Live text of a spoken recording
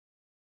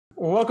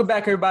Well, welcome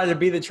back, everybody, to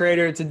Be the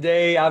Trader.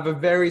 Today, I have a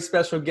very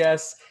special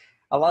guest.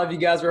 A lot of you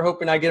guys were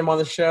hoping I get him on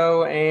the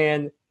show,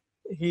 and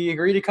he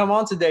agreed to come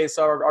on today.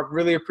 So I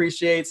really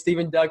appreciate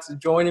Steven Dux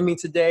joining me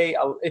today.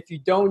 If you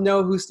don't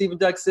know who Steven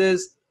Dux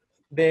is,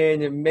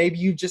 then maybe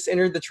you just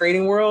entered the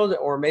trading world,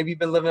 or maybe you've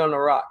been living on a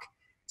rock.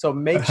 So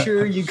make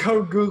sure you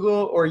go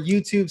Google or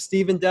YouTube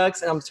Steven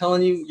Dux, and I'm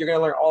telling you, you're going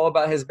to learn all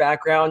about his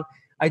background.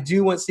 I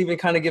do want Steven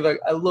to kind of give a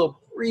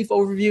little brief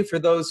overview for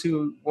those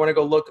who want to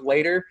go look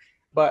later.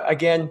 But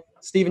again,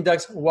 Steven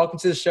Dux, welcome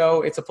to the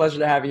show. It's a pleasure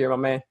to have you here, my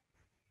man.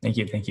 Thank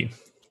you. Thank you.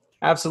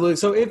 Absolutely.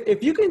 So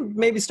if you can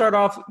maybe start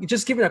off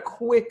just giving a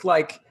quick,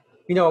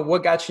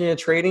 what got you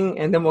into trading,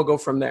 and then we'll go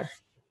from there.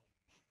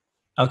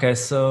 Okay,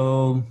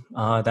 so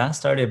that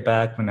started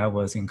back when I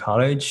was in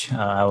college.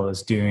 I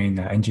was doing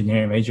an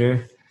engineering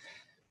major,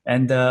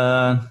 and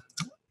I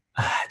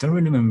don't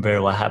really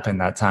remember what happened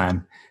that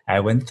time.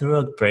 I went through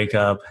a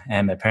breakup,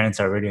 and my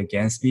parents are really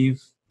against me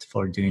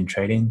for doing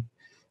trading.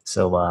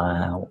 So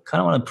I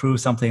kind of want to prove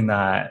something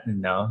that,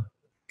 kind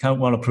of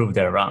want to prove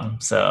they're wrong.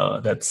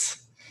 So that's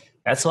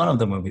one of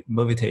the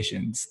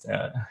motivations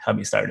that helped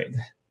me started.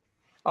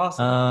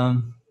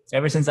 Awesome.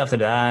 Ever since after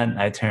that,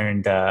 I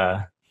turned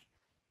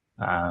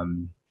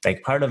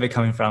part of it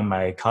coming from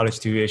my college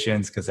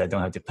tuitions because I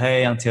don't have to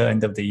pay until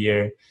end of the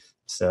year.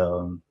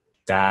 So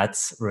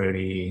that's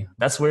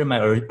where my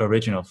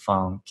original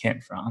fund came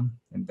from,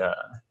 and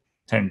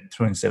turned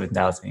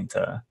 27,000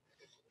 into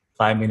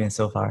 5 million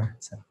so far.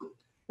 So.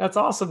 That's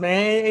awesome,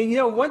 man.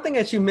 And one thing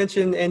that you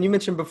mentioned, and you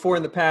mentioned before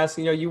in the past,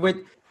 you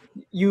went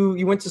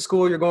to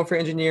school, you're going for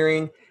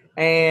engineering,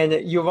 and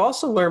you've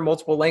also learned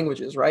multiple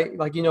languages, right?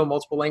 Like,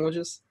 multiple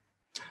languages.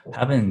 I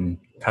haven't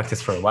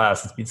practiced for a while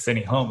since been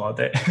sitting home all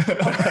day.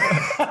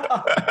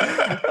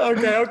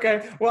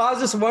 Okay. Well, I was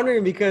just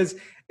wondering because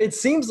it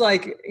seems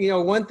like,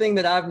 one thing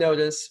that I've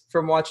noticed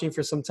from watching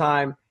for some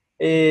time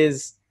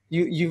is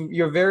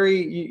you're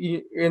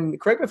very, and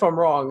correct me if I'm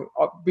wrong,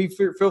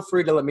 feel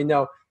free to let me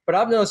know. But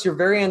I've noticed you're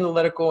very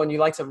analytical and you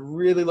like to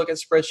really look at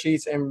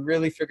spreadsheets and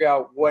really figure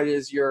out what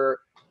is your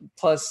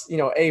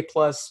A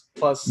plus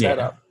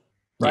setup,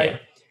 right? Yeah.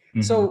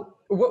 Mm-hmm. So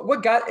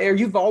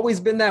you've always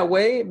been that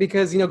way?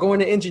 Because,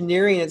 going to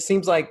engineering, it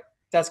seems like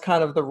that's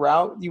kind of the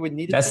route you would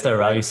need. That's the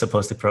route you're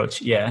supposed to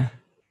approach. Yeah.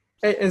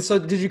 And so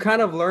did you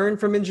kind of learn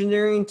from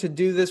engineering to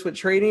do this with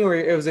trading, or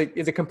is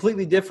it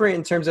completely different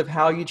in terms of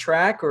how you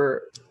track?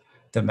 Or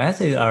the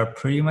methods are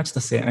pretty much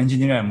the same.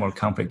 Engineering are more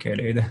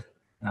complicated.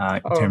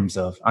 In terms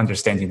of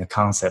understanding the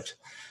concept.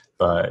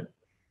 But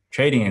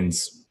trading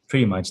is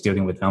pretty much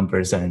dealing with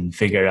numbers and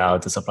figure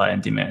out the supply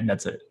and demand.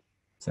 That's it.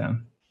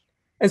 And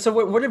so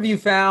what have you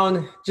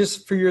found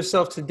just for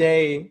yourself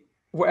today?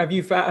 Have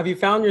you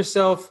found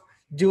yourself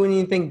doing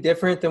anything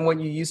different than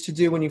what you used to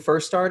do when you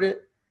first started?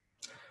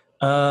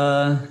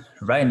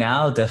 Right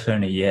now,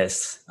 definitely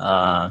yes.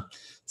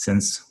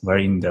 Since we're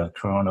in the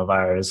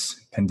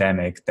coronavirus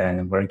pandemic,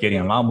 then we're getting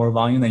a lot more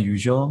volume than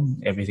usual.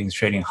 Everything's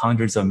trading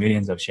hundreds of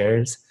millions of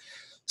shares.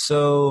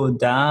 So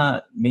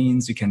that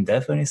means you can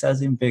definitely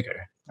size in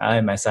bigger.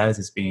 My size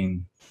has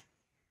been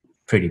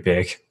pretty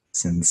big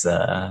since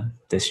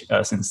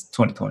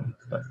 2020.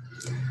 But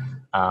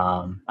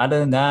other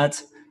than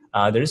that,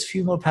 there's a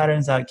few more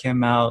patterns that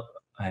came out,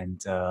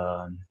 and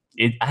I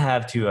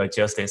have to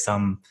adjust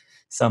some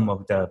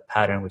of the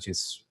pattern, which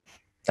is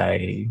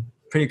I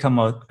come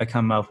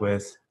up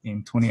with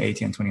in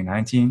 2018 and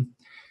 2019.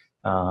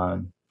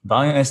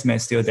 Volume estimate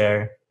is still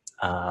there.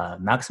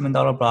 Maximum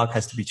dollar block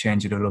has to be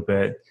changed a little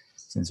bit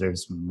since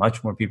there's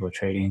much more people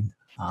trading.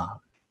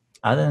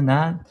 Other than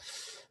that,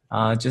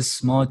 just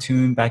small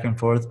tune back and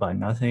forth, but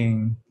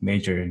nothing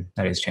major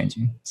that is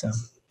changing.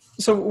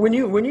 So when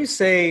you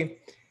say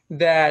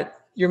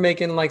that you're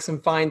making like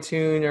some fine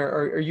tune, or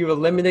are you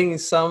eliminating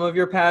some of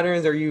your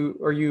patterns? Are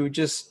you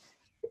just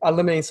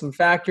eliminating some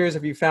factors?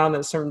 Have you found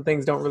that certain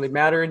things don't really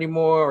matter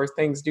anymore, or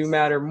things do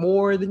matter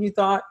more than you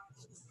thought?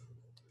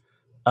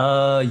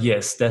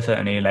 Yes,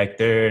 definitely.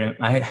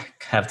 I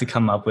have to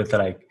come up with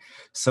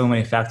so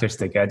many factors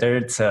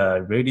together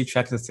to really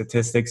track the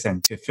statistics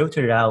and to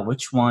filter out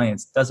which one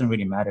doesn't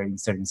really matter in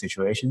certain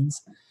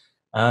situations.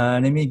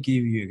 Let me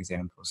give you an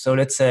example. So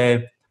let's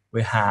say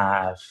we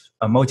have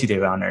a multi-day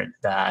runner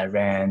that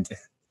ran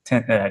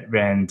 10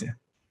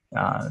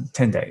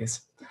 days,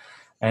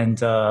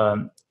 and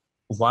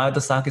while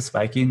the stock is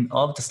spiking,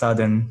 all of a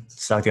sudden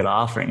stock did an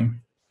offering,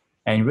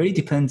 and it really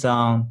depends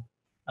on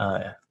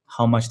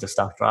how much the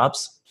stock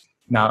drops.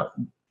 Now,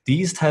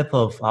 these type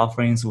of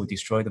offerings will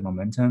destroy the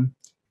momentum,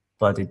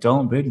 but they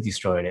don't really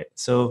destroy it.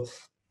 So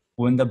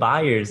when the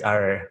buyers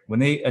when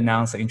they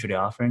announce the intraday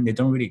offering, they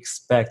don't really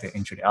expect the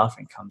intraday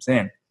offering comes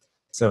in.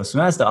 So as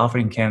soon as the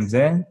offering comes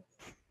in,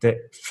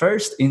 the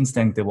first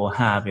instinct they will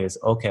have is,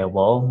 okay,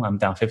 well, I'm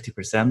down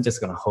 50%. I'm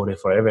just going to hold it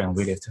forever and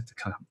wait it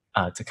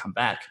to come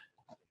back.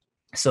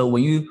 So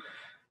when you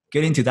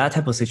get into that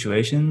type of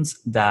situations,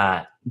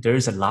 that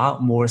there's a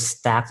lot more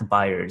stacked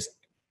buyers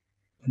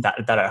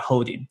that are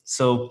holding.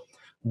 So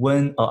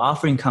when an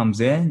offering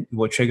comes in, it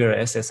will trigger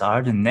a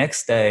SSR the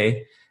next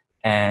day,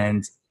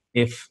 and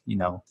if,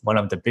 one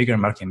of the bigger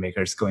market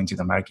makers go into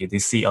the market, they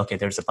see, okay,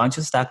 there's a bunch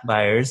of stock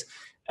buyers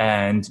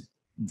and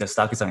the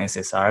stock is on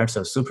SSR.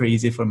 So super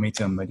easy for me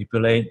to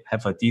manipulate,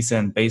 have a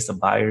decent base of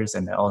buyers,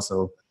 and then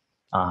also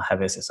have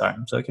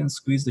SSR. So I can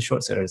squeeze the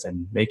short sellers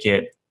and make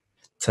it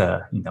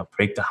to,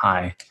 break the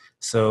high.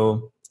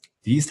 So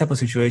these type of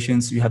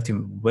situations, you have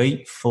to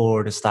wait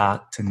for the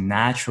stock to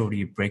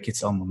naturally break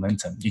its own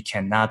momentum. You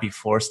cannot be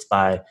forced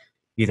by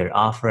either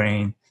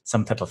offering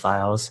some type of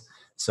files.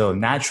 So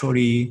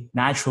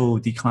natural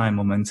decline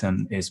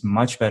momentum is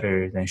much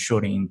better than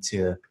shorting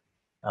into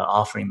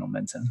offering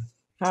momentum.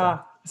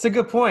 It's a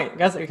good point,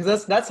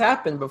 because that's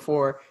happened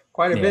before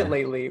quite a bit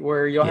lately,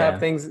 where you'll have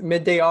things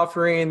midday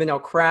offering and then they'll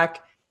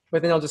crack,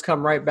 but then they'll just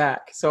come right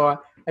back. So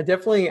I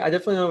definitely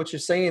know what you're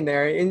saying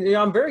there, and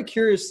I'm very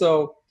curious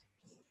though.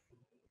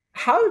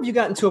 How have you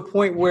gotten to a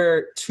point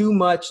where too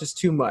much is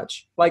too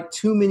much? Like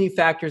too many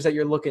factors that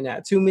you're looking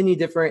at, too many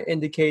different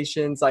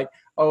indications, like,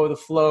 oh, the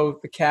flow,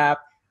 the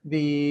cap,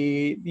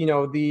 the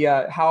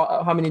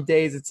how many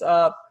days it's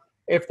up,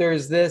 if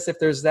there's this, if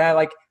there's that.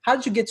 Like, how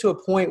did you get to a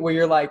point where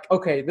you're like,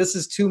 okay, this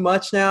is too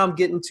much now, I'm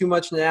getting too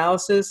much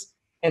analysis,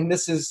 and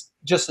this is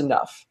just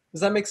enough?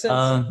 Does that make sense?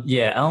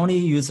 I only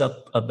use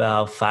up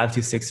about 5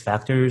 to 6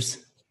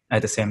 factors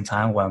at the same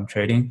time while I'm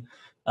trading.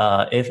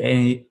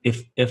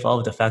 If all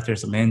of the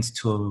factors leans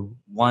to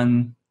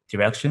one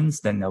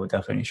directions, then I would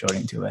definitely short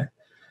into it.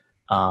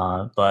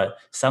 But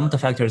some of the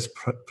factors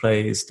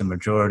plays the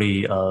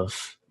majority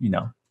of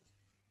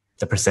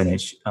the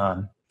percentage,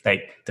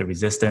 like the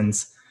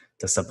resistance,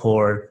 the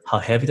support, how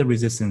heavy the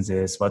resistance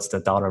is, what's the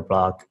dollar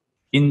block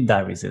in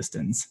that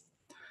resistance.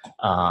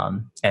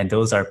 And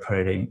those are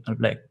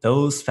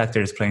those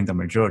factors playing the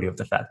majority of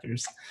the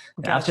factors.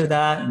 Gotcha. After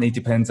that, it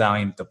depends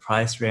on the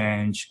price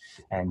range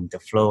and the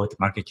flow, the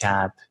market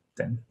cap.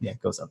 Then it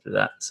goes up to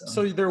that.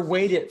 So they're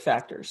weighted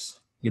factors.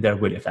 Yeah, they're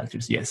weighted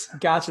factors. Yes.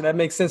 Gotcha. That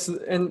makes sense.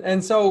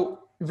 And so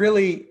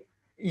really,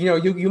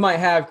 you might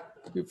have.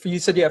 You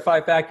said you have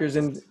 5 factors,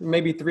 and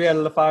maybe 3 out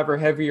of the 5 are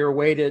heavy or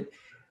weighted.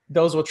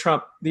 Those will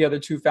trump the other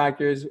 2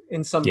 factors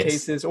in some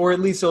cases, or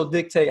at least it'll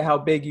dictate how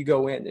big you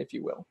go in, if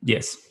you will.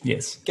 Yes.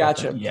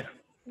 Gotcha. Definitely. Yeah.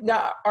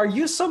 Now, are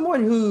you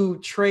someone who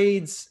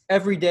trades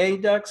every day,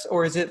 Dux,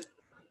 or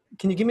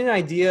can you give me an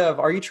idea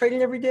of, are you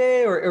trading every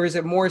day, or is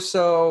it more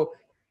so?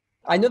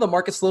 I know the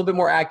market's a little bit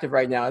more active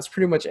right now. It's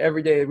pretty much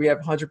every day. We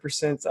have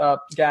 100%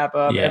 up, gap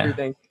up,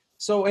 everything.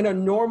 So in a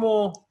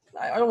normal,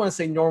 I don't want to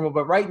say normal,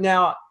 but right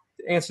now,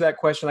 to answer that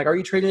question, like, are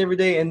you trading every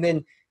day? And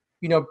then,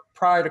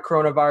 prior to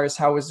coronavirus,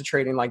 how was the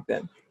trading like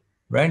then?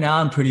 Right now,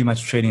 I'm pretty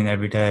much trading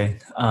every day.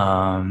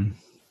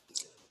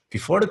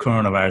 Before the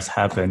coronavirus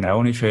happened, I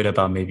only trade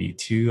about maybe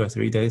 2 or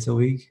 3 days a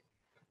week.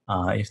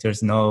 If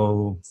there's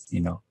no,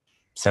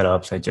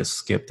 setups, I just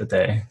skip the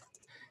day.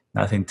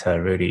 Nothing to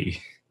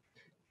really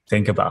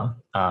think about.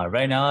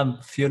 Right now,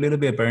 I feel a little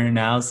bit burned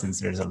out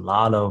since there's a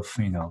lot of,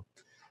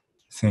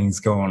 things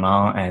going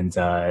on, and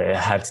I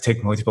have to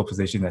take multiple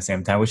positions at the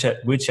same time,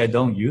 which I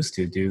don't used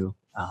to do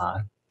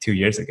 2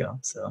 years ago.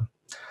 So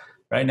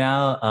right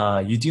now,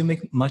 you do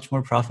make much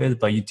more profit,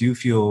 but you do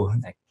feel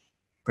like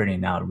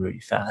burning out really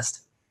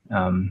fast,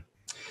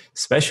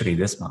 especially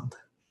this month.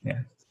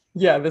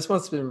 Yeah, this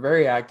month's been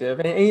very active.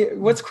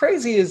 And what's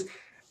crazy is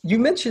you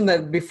mentioned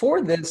that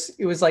before this,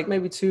 it was like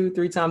maybe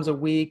 2-3 times a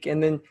week,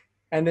 and then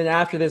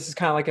after this is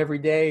kind of like every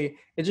day.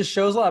 It just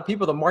shows a lot of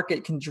people the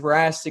market can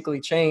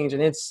drastically change,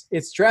 and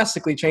it's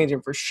drastically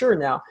changing for sure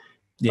now.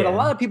 But a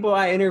lot of people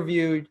I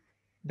interviewed,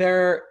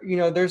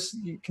 there's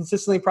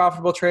consistently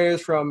profitable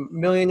traders, from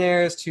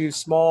millionaires to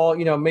small,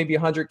 maybe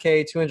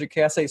 100K,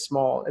 200K. I say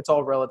small, it's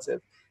all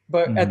relative.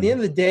 But at the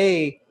end of the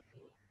day,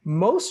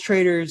 most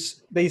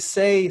traders, they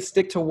say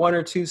stick to 1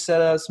 or 2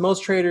 setups.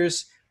 Most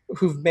traders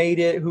who've made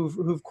it,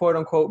 who've quote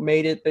unquote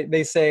made it,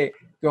 they say,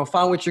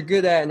 find what you're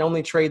good at and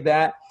only trade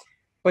that.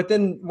 But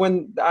then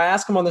when I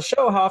ask them on the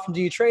show, how often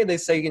do you trade? They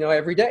say,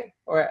 every day,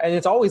 and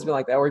it's always been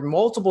like that, or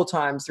multiple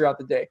times throughout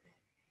the day.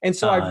 And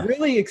so I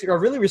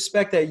really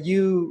respect that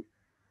you.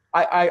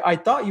 I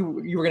thought you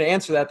were going to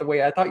answer that the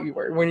way I thought you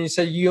were when you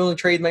said you only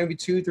trade maybe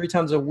 2-3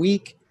 times a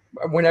week,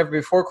 whenever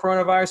before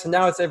coronavirus, and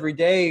now it's every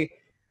day.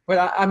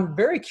 But I'm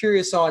very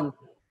curious on,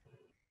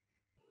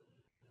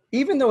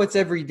 even though it's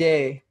every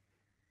day,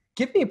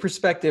 give me a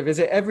perspective. Is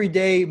it every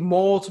day,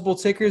 multiple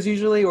tickers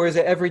usually, or is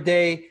it every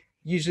day?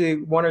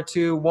 Usually 1 or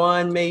 2,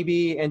 1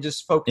 maybe, and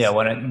just focus. Yeah,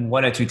 1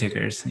 or 2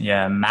 tickers.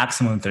 Yeah,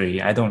 maximum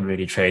 3. I don't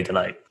really trade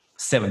like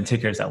 7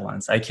 tickers at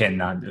once. I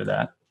cannot do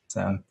that.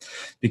 So,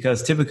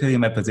 because typically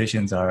my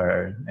positions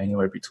are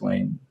anywhere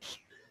between,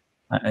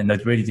 and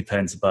it really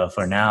depends. But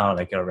for now,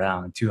 like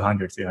around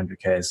 200,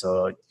 300K.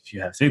 So if you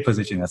have 3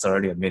 positions, that's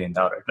already $1 million.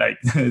 Like,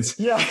 that'd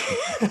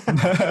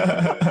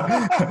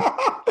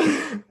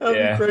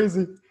be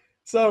crazy.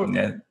 So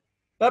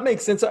that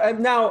makes sense. So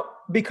now,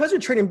 because you're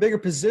trading bigger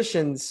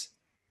positions,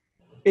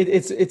 you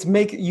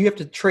have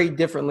to trade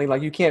differently.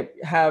 Like, you can't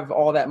have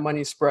all that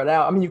money spread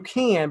out. I mean, you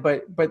can,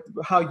 but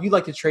how you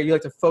like to trade, you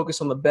like to focus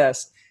on the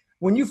best.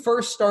 When you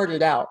first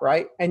started out,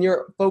 right, and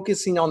you're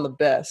focusing on the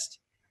best,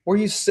 were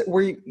you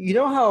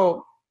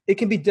how it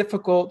can be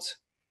difficult.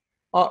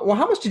 Well,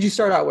 how much did you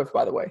start out with,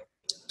 by the way?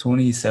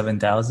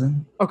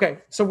 27,000. Okay,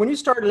 so when you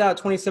started out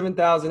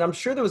 27,000, I'm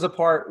sure there was a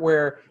part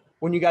where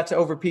when you got to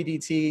over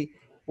PDT,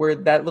 where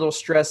that little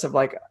stress of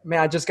like, man,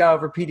 I just got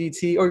over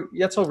PDT, or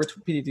that's over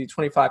PDT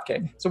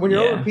 25K. So when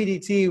you're over Yeah.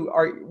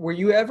 PDT, were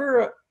you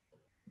ever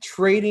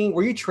trading?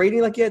 Were you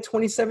trading like you had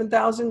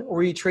 27,000, or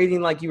were you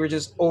trading like you were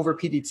just over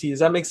PDT? Does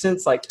that make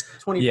sense? Like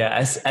 20?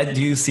 Yeah, I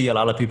do see a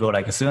lot of people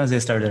like as soon as they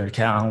start their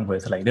account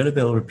with like a little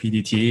bit over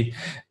PDT,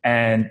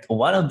 and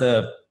one of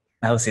the,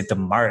 I would say, the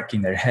mark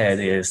in their head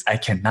is I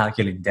cannot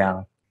get it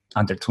down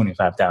under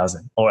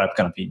 25,000 or I'm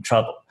gonna be in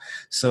trouble.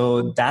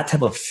 So that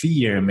type of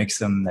fear makes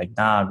them like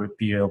not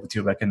be able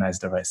to recognize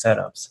the right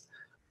setups.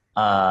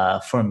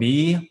 For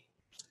me,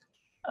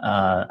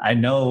 I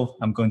know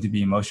I'm going to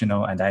be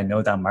emotional and I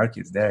know that mark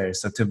is there.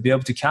 So to be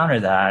able to counter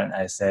that,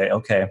 I say,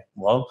 okay,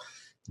 well,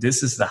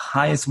 this is the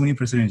highest winning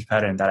percentage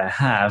pattern that I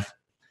have.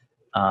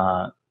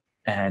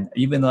 And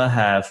even though I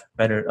have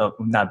better,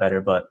 not better,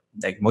 but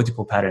like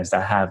multiple patterns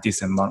that have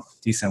decent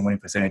winning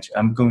percentage,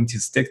 I'm going to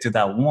stick to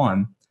that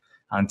one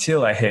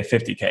until I hit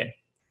 50K.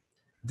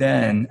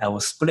 Then I will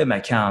split my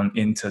account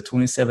into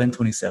 27,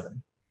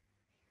 27.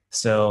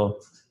 So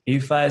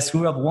if I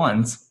screw up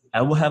once,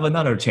 I will have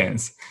another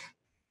chance.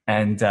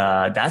 And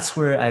that's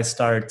where I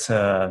start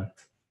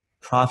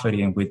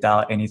profiting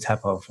without any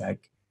type of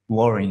like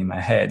worry in my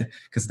head,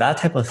 because that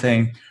type of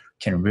thing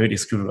can really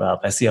screw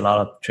up. I see a lot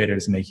of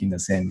traders making the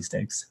same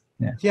mistakes.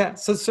 Yeah. Yeah.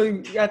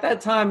 So at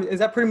that time, is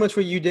that pretty much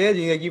what you did?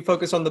 You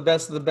focus on the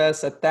best of the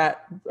best at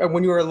that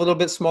when you were a little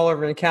bit smaller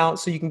of an account,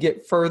 so you can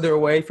get further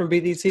away from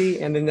BDT,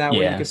 and then that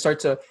way you can start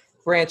to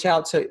branch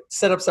out to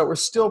setups that were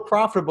still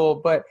profitable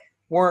but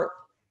weren't.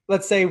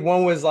 Let's say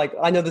one was like,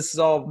 I know this is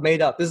all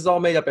made up. This is all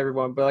made up,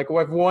 everyone. But like,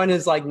 if one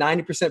is like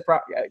 90%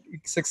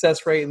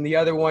 success rate and the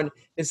other one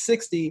is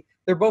 60,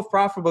 they're both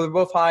profitable. They're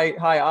both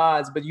high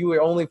odds, but you would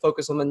only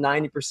focus on the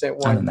 90%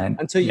 one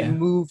until you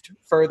moved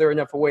further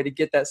enough away to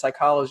get that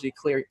psychology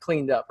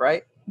cleaned up,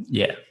 right?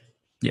 Yeah.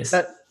 Yes.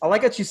 I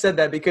like that you said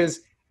that, because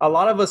a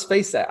lot of us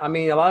face that. I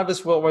mean, a lot of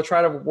us will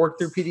try to work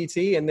through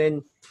PDT and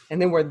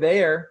then we're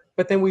there,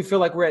 but then we feel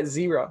like we're at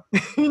zero,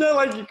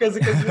 like because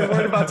we're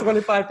worried about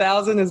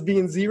 25,000 as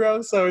being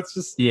zero. So it's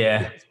just,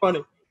 it's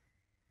funny.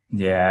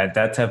 Yeah.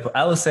 That type of,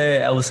 I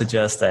would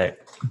suggest that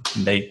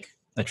make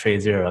a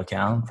trade zero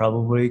account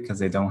probably, because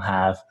they don't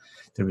have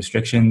the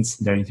restrictions.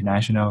 They're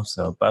international.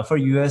 So, but for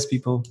US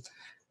people,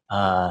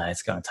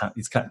 it's kind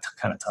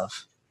of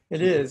tough.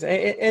 It is.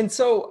 And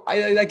so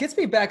that gets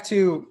me back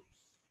to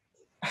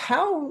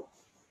how,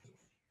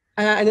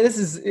 and this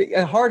is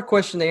a hard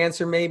question to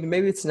answer,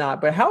 maybe it's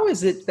not, but how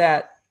is it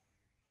that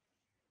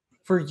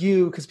for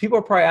you, because people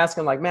are probably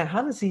asking like, man,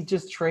 how does he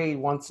just trade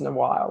once in a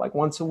while, like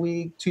once a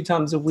week, 2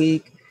 times a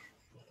week?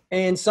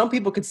 And some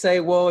people could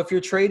say, well, if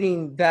you're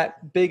trading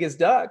that big as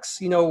Dux,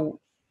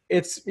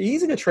 it's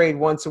easy to trade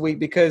once a week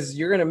because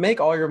you're going to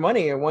make all your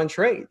money in one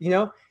trade,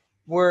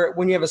 where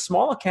when you have a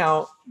small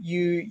account,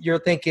 you're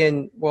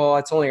thinking, well,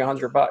 it's only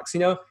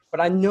 $100, but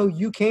I know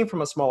you came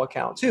from a small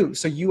account too.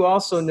 So you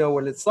also know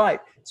what it's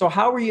like. So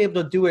how were you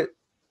able to do it?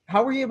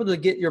 How were you able to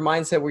get your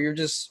mindset where you're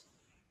just,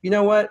 you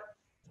know what,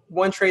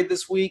 one trade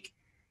this week,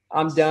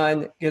 I'm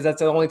done, because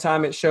that's the only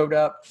time it showed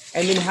up.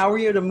 And then how were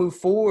you able to move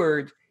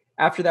forward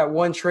after that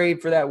one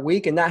trade for that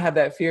week and not have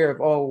that fear of,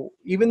 oh,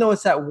 even though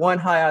it's that one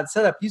high odd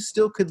setup, you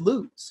still could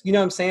lose. You know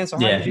what I'm saying? So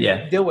how did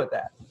you deal with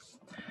that?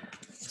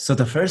 So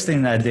the first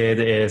thing I did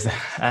is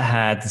I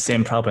had the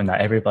same problem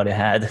that everybody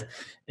had,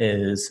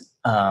 is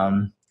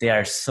they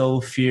are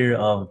so fear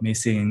of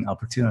missing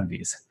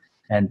opportunities.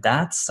 And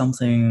that's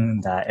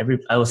something that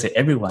I would say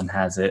everyone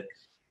has it.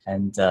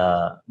 And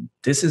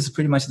this is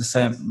pretty much the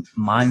same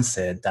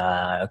mindset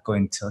that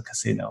going to a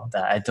casino,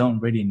 that I don't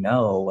really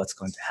know what's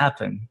going to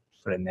happen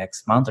for the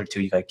next month or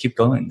two if I keep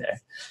going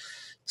there.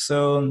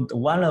 So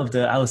one of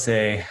the, I would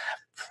say,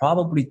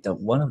 probably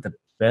one of the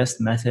best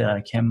method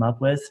I came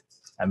up with,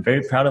 I'm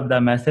very proud of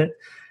that method,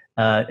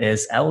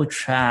 is I will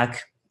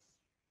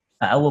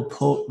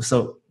pull,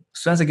 so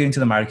as soon as I get into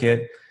the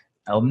market,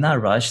 I'm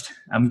not rushed.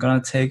 I'm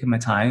going to take my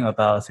time,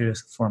 about 3 or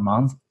 4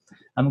 months.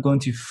 I'm going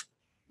to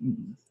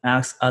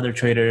ask other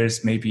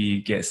traders,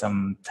 maybe get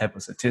some type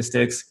of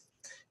statistics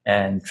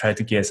and try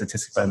to get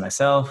statistics by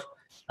myself.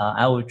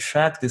 I will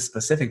track this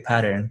specific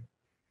pattern,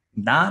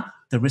 not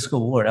the risk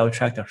reward. I will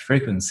track the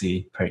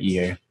frequency per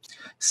year.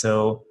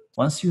 So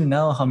once you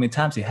know how many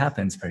times it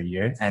happens per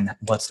year and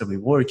what's the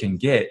reward you can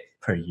get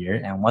per year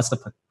and what's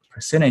the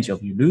percentage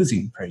of you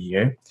losing per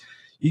year,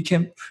 you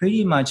can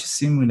pretty much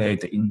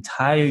simulate the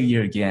entire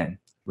year again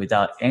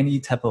without any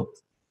type of,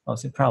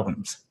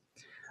 problems.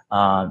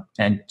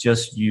 And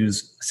just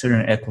use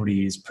certain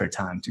equities per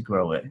time to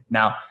grow it.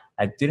 Now,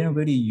 I didn't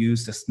really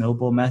use the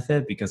snowball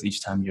method because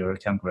each time your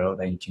account grows,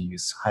 then you can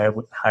use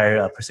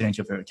higher percentage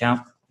of your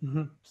account.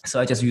 Mm-hmm. So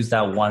I just used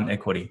that one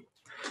equity.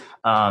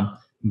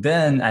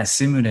 Then I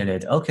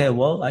simulated, okay,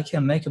 well, I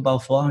can make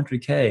about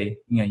 400K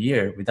in a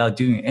year without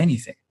doing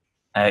anything.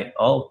 I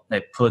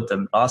put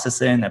the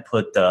losses in, I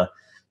put the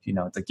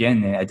the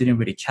gain, I didn't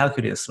really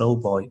calculate the slow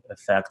ball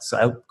effect.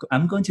 So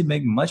I'm going to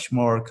make much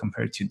more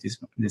compared to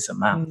this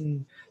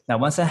amount. Now,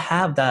 once I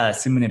have that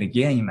simulated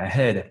gain in my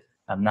head,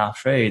 I'm not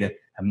afraid.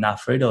 I'm not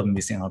afraid of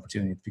missing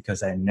opportunities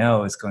because I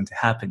know it's going to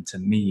happen to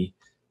me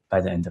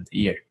by the end of the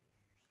year.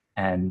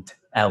 And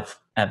I've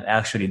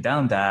actually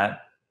done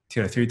that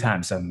 2 or 3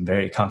 times. So I'm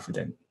very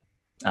confident.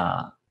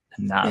 I'm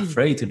not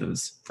afraid to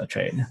lose a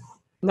trade.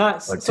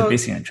 Nice. Or to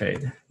missing a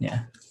trade.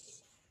 Yeah.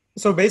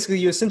 So basically,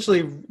 you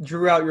essentially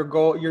drew out your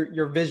goal,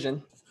 your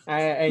vision,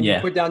 and you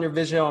put down your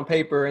vision on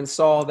paper and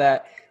saw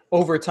that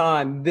over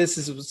time, this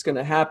is what's going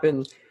to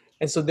happen.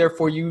 And so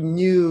therefore, you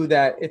knew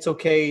that it's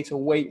okay to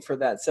wait for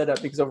that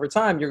setup because over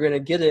time, you're going to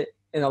get it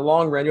in the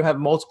long run. You'll have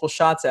multiple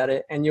shots at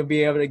it, and you'll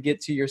be able to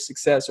get to your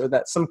success or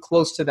that some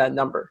close to that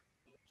number.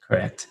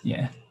 Correct.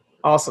 Yeah.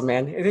 Awesome,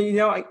 man. And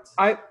then,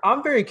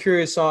 I'm very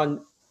curious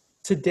on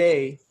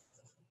today.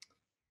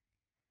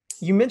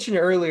 You mentioned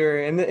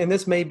earlier, and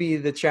this may be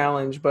the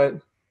challenge, but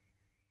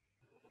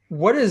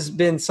what has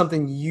been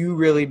something you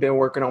really been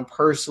working on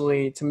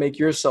personally to make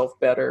yourself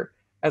better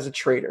as a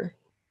trader?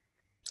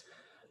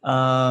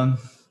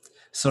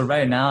 So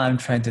right now I'm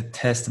trying to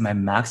test my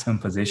maximum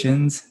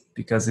positions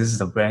because this is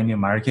a brand new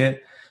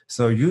market.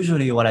 So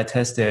usually what I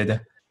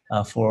tested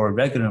for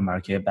regular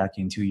market back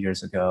in 2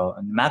 years ago,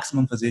 a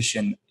maximum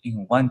position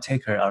in one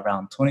ticker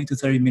around 20 to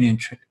 30 million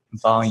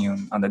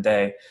volume on the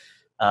day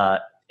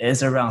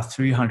is around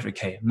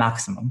 300K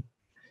maximum.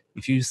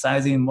 If you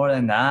size in more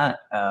than that,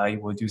 you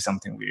will do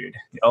something weird.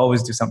 You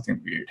always do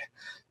something weird.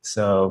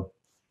 So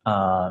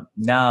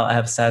now I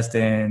have sized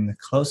in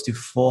close to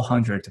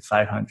 400 to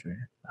 500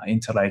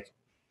 into like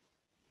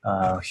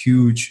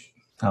huge,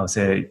 I would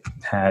say,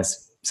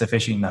 has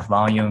sufficient enough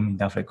volume,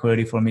 enough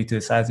liquidity for me to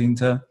size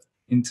into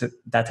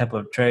that type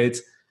of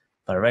trades.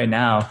 But right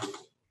now,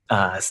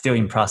 still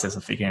in process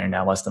of figuring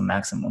out what's the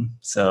maximum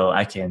so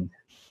I can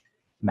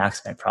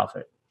max my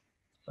profit.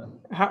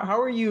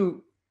 How are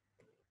you?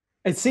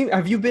 It seems,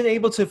 have you been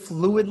able to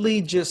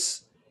fluidly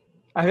just,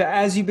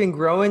 as you've been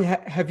growing,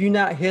 have you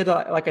not hit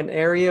like an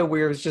area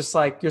where it's just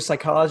like your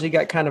psychology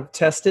got kind of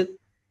tested?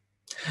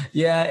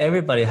 Yeah,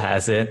 everybody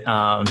has it.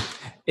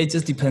 It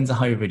just depends on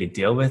how you really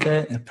deal with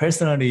it.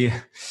 Personally,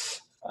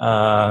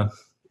 I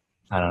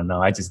don't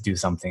know. I just do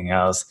something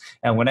else.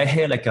 And when I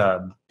hit like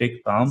a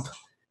big bump,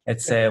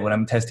 let's say when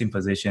I'm testing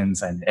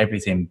positions and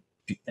everything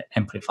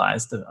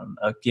amplifies, the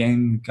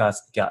gain got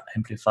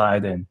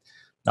amplified and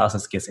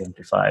losses gets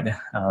amplified.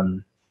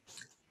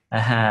 I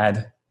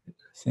had, I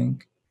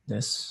think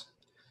this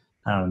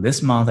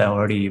month I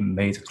already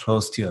made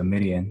close to $1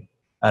 million.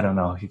 I don't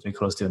know if it's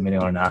close to $1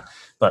 million or not,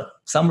 but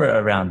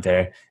somewhere around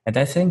there. And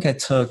I think I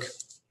took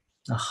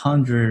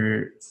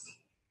 100,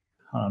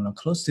 I don't know,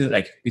 close to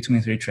like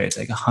between 3 trades,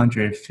 like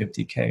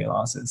 150K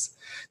losses.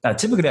 Now,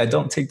 typically I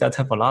don't take that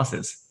type of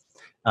losses.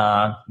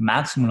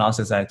 Maximum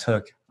losses I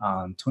took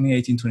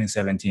 2018,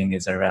 2017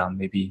 is around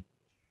maybe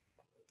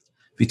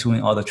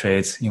between all the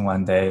trades in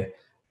one day,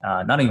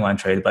 not in one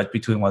trade, but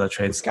between all the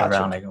trades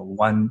around like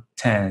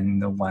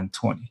 110 to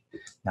 120.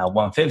 Now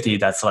 150,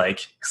 that's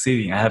like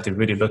exceeding. I have to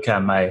really look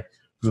at my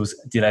rules.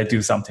 Did I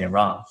do something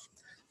wrong?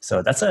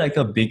 So that's like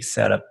a big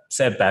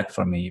setback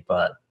for me.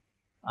 But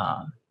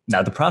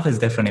now the profit is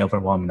definitely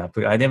overwhelming.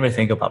 I never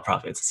think about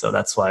profits. So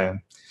that's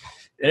why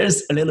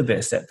there's a little bit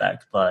of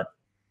setback. But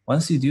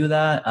once you do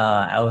that,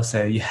 I would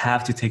say you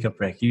have to take a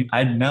break.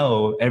 I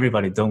know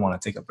everybody don't want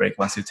to take a break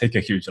once you take a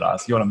huge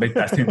loss. You want to make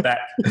that thing back.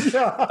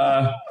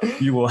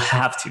 You will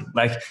have to.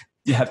 Like,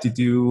 you have to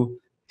do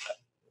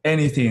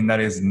anything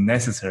that is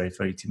necessary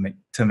for you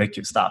to make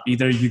you stop.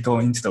 Either you go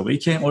into the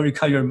weekend or you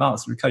cut your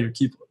mouse, you cut your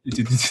keyboard.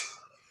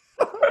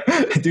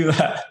 Do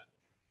that.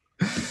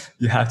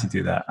 You have to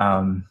do that.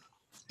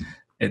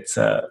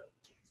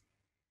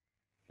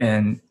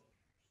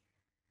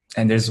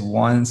 And there's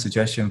one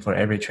suggestion for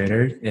every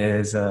trader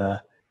is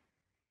the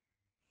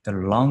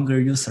longer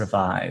you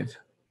survive,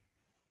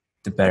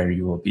 the better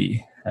you will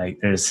be. Like,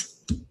 there's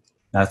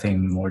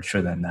nothing more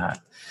true than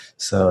that.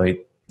 So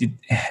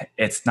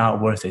it's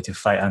not worth it to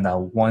fight on that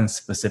one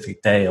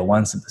specific day or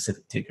one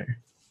specific ticker.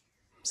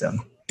 So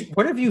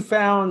what have you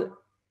found?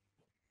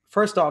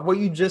 First off, what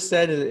you just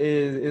said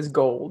is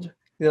gold.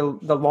 The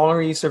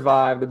longer you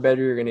survive, the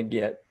better you're going to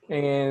get.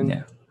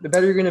 And the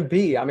better you're going to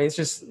be. I mean, it's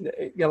just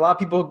a lot of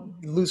people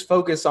lose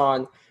focus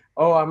on,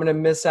 oh, I'm going to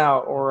miss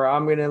out or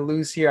I'm going to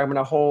lose here. I'm going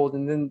to hold.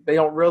 And then they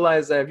don't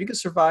realize that if you can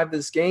survive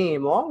this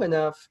game long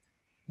enough,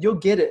 you'll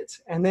get it.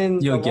 And then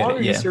the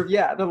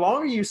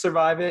longer you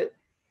survive it,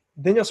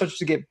 then you'll start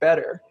to get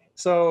better.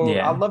 So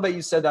I love that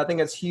you said that. I think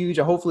that's huge.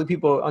 Hopefully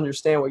people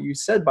understand what you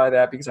said by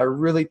that, because I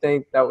really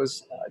think that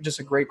was just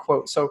a great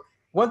quote. So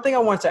one thing I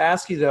wanted to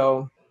ask you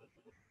though,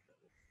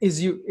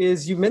 is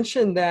you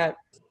mentioned that,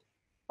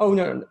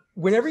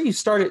 whenever you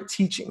started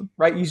teaching,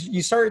 right?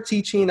 You started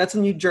teaching, that's a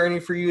new journey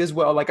for you as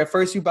well. Like at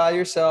first you by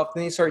yourself,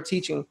 then you started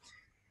teaching.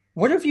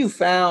 What have you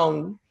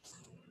found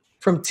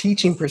from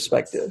teaching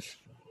perspective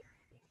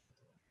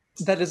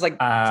that is like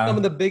some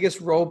of the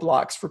biggest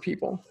roadblocks for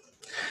people?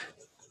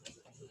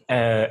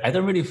 I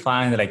don't really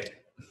find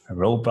like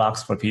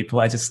roadblocks for people.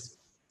 I just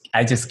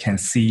can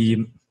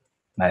see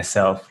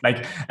myself.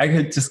 Like I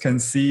can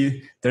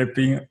see there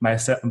being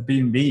myself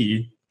being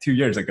me 2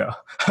 years ago.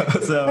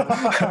 So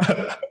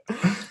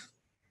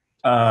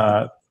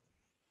uh,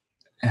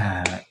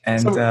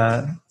 and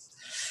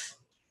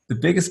the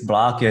biggest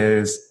block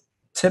is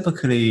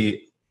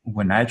typically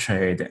when I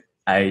trade,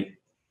 I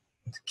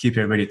keep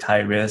a really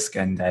tight risk,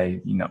 and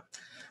I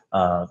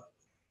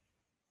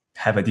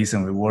have a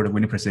decent reward.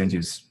 Winning percentage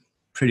is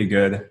pretty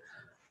good,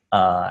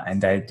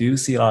 and I do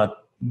see a lot of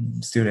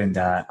students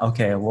that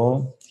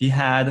he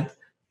had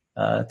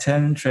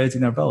 10 trades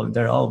in a row,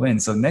 they're all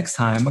wins. So next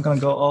time I'm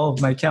gonna go all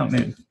of my account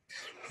in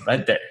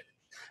right there.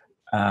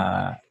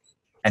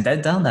 And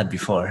I've done that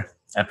before.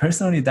 I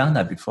personally done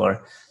that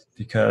before,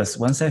 because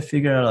once I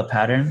figure out a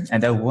pattern,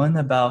 and I won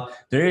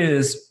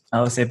I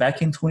would say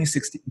back in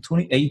 2016,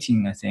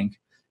 2018, I think,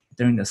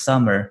 during the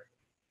summer,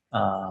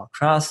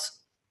 across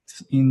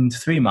in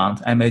 3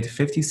 months, I made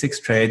 56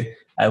 trade.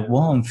 I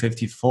won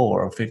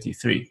 54 or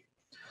 53.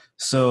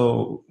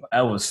 So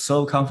I was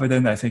so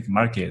confident. I think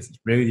market is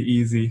really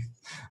easy.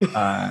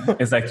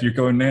 It's like you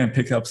go in there and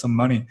pick up some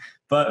money.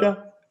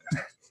 But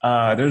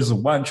there's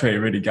one trade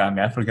really got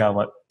me. I forgot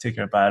what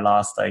ticker, but I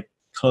lost like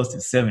close to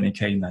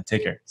 70K in that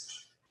ticker.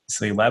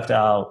 So he wiped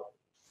out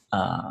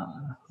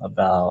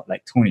about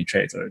like 20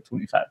 trades or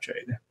 25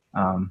 trade.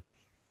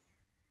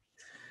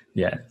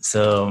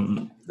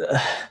 So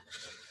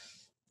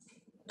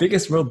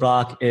biggest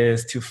roadblock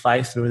is to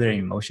fight through their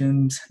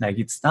emotions. Like,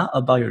 it's not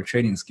about your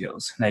trading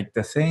skills. Like,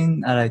 the thing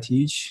that I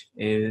teach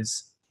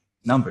is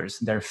numbers.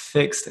 They're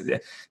fixed.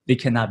 They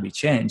cannot be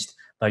changed,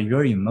 but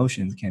your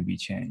emotions can be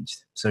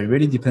changed. So it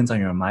really depends on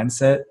your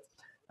mindset.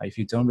 If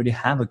you don't really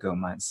have a good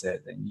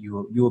mindset, then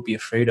you will be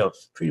afraid of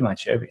pretty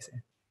much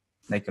everything.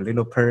 Like a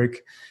little perk,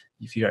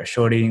 if you are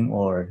shorting,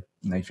 or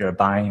if you're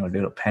buying, or a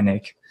little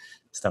panic,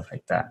 stuff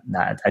like that.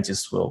 That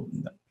just will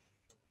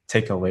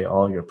take away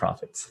all your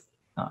profits.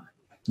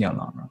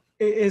 Long run.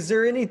 Is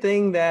there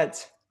anything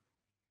that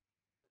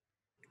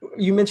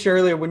you mentioned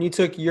earlier when you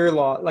took your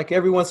lot, like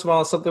every once in a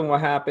while something will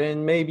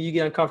happen, maybe you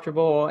get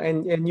uncomfortable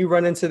and you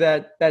run into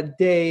that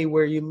day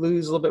where you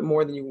lose a little bit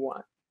more than you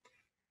want?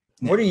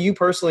 What do you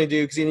personally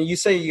do? Because you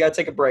say you got to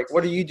take a break.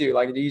 What do you do?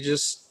 Like, do you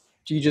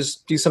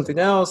just do something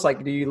else?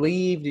 Like, do you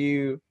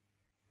leave?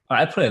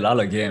 I play a lot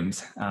of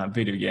games,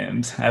 video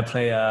games. I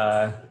play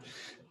a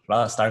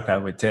lot of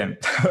StarCraft with Tim.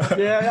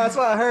 Yeah, that's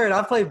what I heard.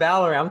 I play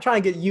Valorant. I'm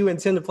trying to get you and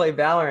Tim to play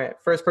Valorant,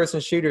 first-person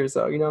shooters,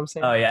 though. You know what I'm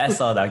saying? Oh, yeah, I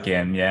saw that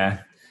game,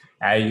 yeah.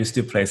 I used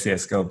to play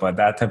CSGO, but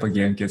that type of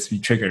game gets me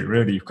triggered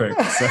really quick.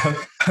 So.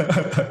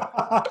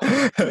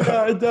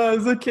 Yeah, it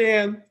does. It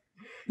can.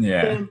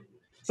 Yeah.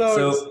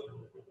 So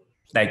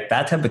like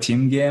that type of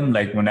team game,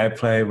 like when I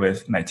play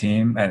with my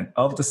team and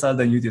all of a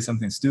sudden you did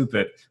something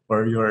stupid,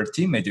 or your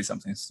teammate did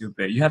something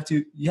stupid, you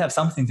have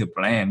something to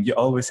blame. You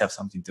always have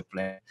something to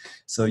blame.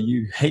 So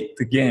you hate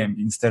the game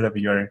instead of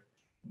you're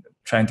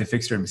trying to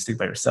fix your mistake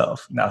by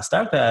yourself. Now,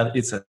 StarCraft,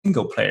 it's a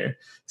single player.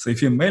 So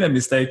if you made a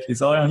mistake,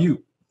 it's all on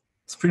you.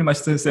 It's pretty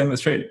much the same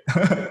as trading.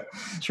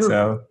 True.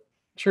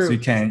 So you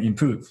can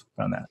improve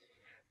from that.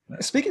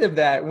 Speaking of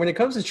that, when it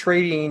comes to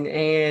trading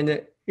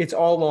and it's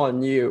all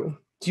on you,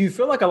 do you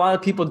feel like a lot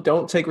of people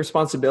don't take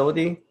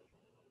responsibility?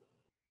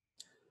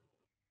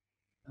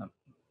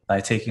 By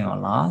taking a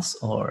loss,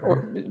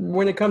 or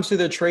when it comes to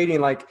the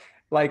trading, when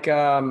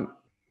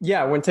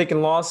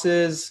taking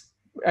losses,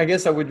 I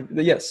guess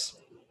yes.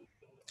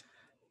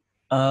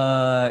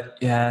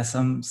 Yeah,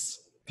 some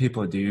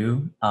people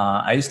do.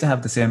 I used to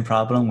have the same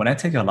problem. When I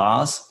take a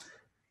loss,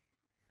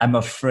 I'm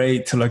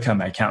afraid to look at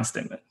my account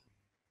statement.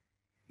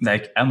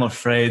 Like, I'm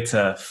afraid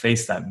to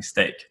face that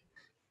mistake.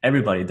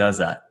 Everybody does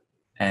that.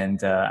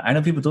 And I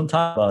know people don't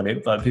talk about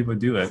it, but people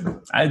do it.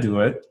 I do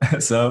it.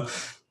 So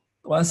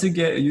once you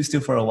get used to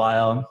it for a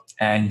while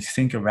and you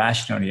think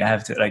rationally, you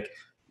have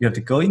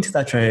to go into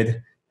that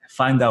trade,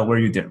 find out where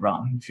you did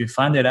wrong. If you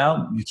find it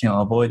out, you can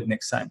avoid it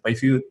next time. But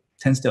if you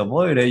tend to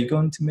avoid it, you're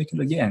going to make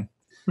it again.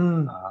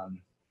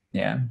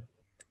 Yeah.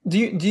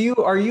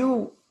 Are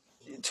you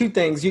two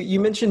things? You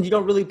mentioned you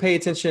don't really pay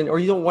attention, or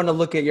you don't want to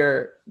look at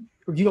you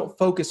don't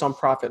focus on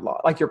profit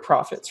loss, like your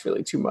profits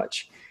really too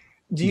much.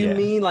 Do you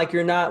mean like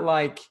you're not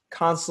like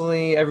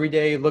constantly every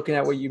day looking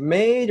at what you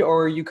made,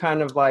 or are you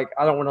kind of like,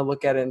 I don't want to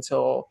look at it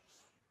until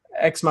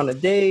X amount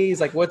of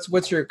days? Like,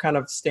 what's your kind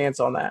of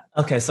stance on that?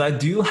 Okay, so I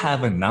do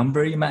have a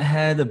number in my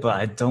head, but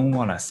I don't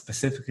want to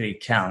specifically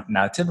count.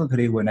 Now,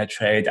 typically when I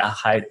trade, I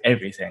hide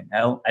everything.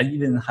 I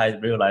even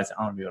hide realized,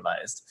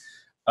 unrealized.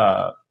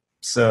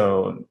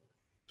 So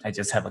I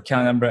just have a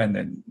count number and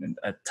then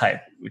a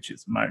type, which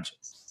is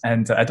margins.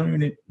 And I don't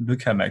really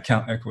look at my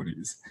account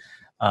equities.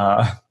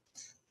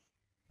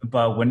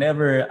 But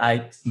whenever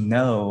I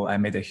know I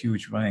made a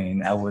huge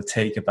win, I will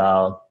take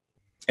about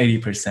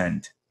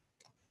 80%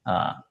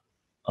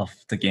 of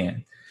the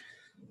gain,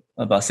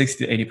 about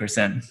 60 to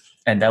 80%.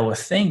 And I will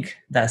think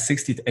that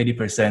 60 to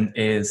 80%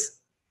 is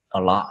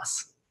a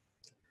loss.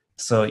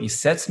 So it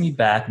sets me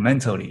back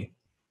mentally.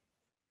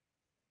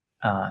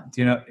 You have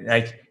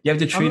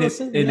to treat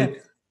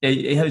it.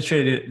 you have to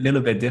treat it a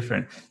little bit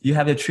different. You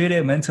have to treat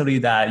it mentally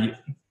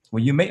that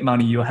when you make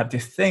money, you have to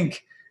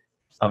think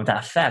of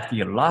that fact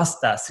you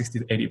lost that 60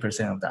 to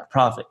 80% of that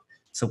profit.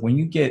 So when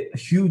you get a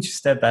huge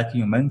step back in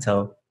your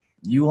mental,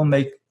 you will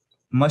make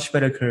much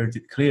better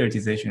clear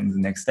decisions the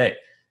next day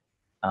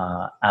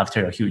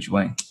after a huge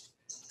win.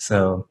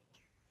 So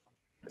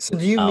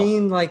do you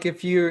mean like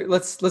if you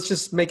let's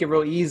just make it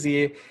real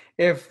easy.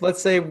 If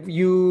let's say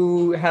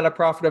you had a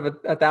profit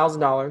of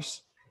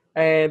 $1,000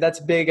 and that's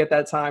big at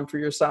that time for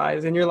your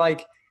size, and you're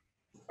like,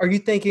 are you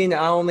thinking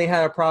I only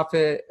had a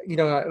profit,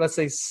 let's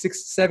say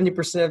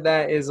 70% of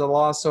that is a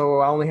loss, so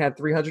I only had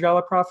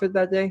 $300 profit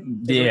that day?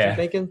 Is what you're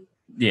thinking?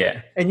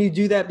 Yeah. And you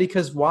do that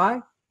because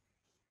why?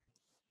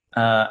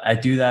 I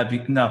do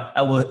that. No,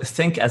 I will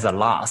think as a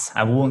loss.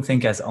 I won't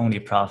think as only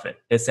profit.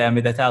 Let's say I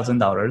made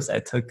 $1,000. I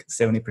took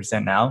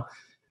 70% now.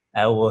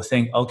 I will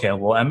think, okay,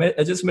 well,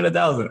 I just made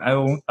 1,000. I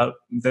won't.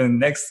 The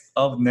next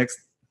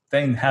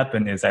thing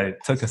happened is I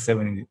took a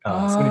 70%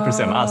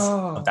 loss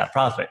of that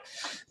profit.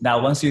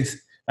 Now, once you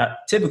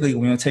typically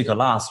when you take a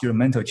loss, your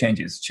mental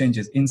changes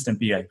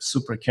instantly. Be like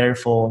super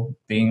careful,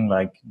 being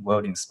like well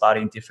in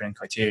spotting different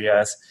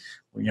criteria.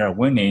 When you're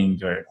winning,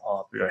 you're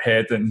off your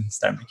head and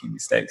start making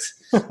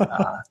mistakes.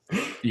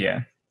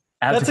 Yeah,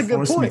 that's a good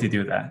point. Force me to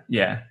do that.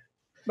 Yeah.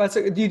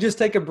 Do you just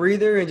take a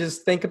breather and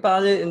just think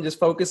about it and just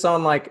focus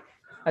on like,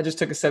 I just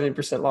took a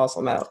 70% loss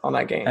on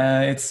that game?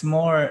 It's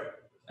more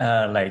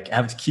like I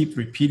have to keep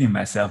repeating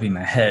myself in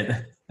my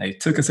head. Like,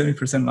 took a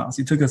 70% loss.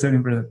 You took a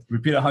 70%.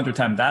 Repeat 100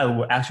 times. That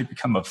will actually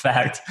become a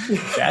fact.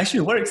 It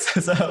actually works.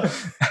 So.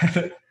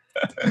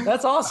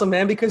 That's awesome,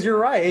 man, because you're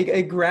right.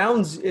 It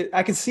grounds.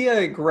 I can see how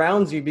it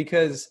grounds you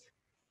because,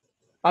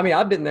 I mean,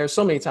 I've been there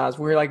so many times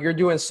where like you're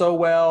doing so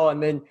well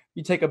and then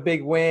you take a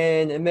big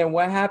win. And then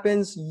what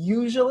happens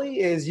usually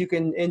is you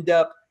can end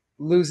up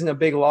losing a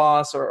big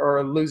loss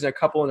or losing a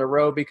couple in a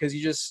row because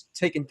you just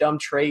taking dumb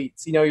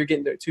trades. You're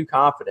getting too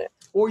confident.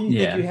 Or you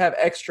think you have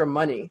extra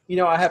money.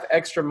 I have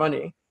extra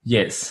money.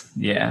 Yes.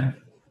 Yeah.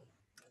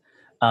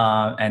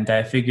 And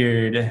I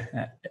figured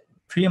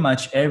pretty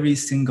much every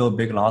single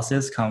big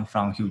losses come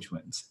from huge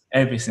wins.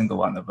 Every single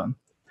one of them.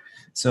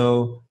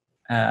 So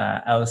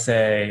I would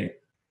say,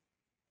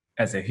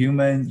 as a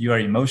human, you are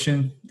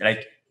emotion.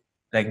 Like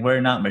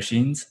we're not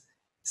machines.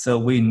 So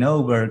we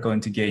know we're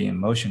going to get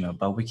emotional,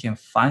 but we can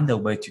find a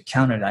way to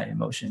counter that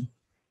emotion.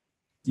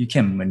 You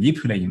can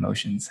manipulate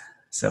emotions.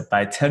 So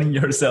by telling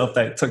yourself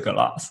that it took a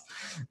loss,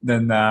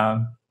 then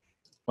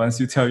once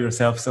you tell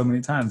yourself so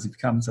many times, it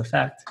becomes a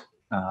fact.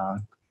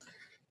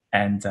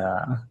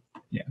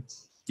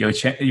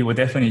 You will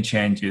definitely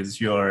changes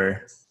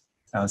your,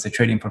 I would say,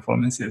 trading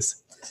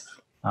performances.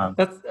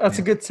 That's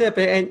a good tip.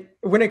 And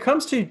when it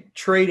comes to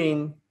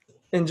trading,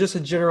 in just a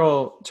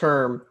general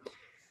term,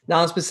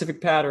 not a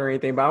specific pattern or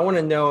anything, but I want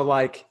to know,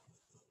 like,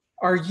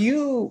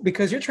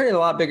 because you're trading a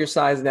lot bigger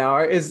size now,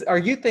 are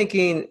you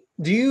thinking,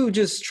 do you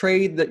just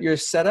trade your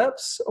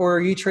setups, or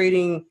are you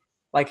trading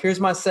like, here's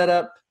my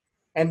setup,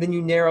 and then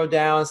you narrow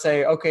down and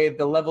say, okay,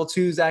 the level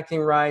 2 is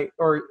acting right,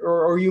 or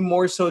are you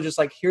more so just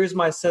like, here's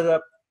my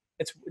setup,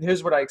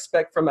 here's what I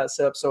expect from that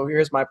setup, so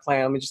here's my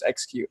plan, let me just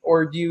execute?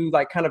 Or do you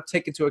like kind of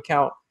take into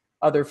account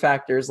other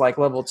factors like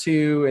level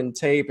 2 and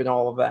tape and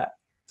all of that?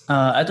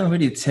 I don't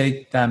really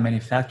take that many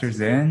factors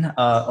in.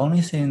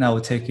 Only thing I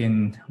would take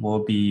in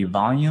will be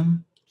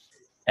volume,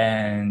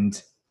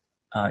 and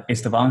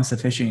is the volume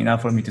sufficient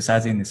enough for me to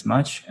size in this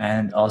much?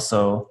 And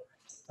also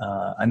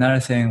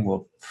another thing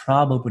will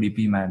probably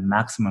be my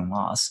maximum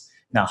loss.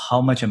 Now, how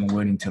much I'm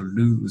willing to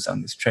lose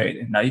on this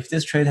trade. Now, if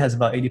this trade has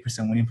about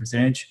 80% winning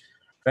percentage,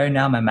 right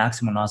now my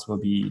maximum loss will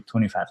be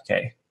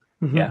 25K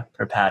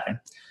per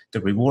pattern. The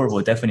reward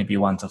will definitely be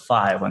 1 to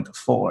 5, 1 to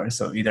 4.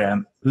 So either I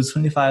lose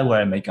 25 or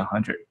I make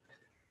 100.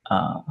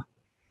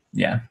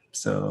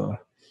 So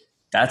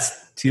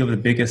that's two of the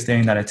biggest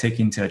things that I take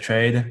into a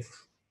trade.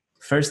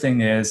 First thing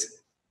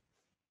is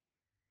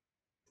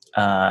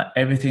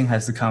everything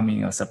has to come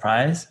in a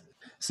surprise.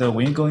 So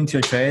when you go into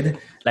a trade,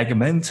 like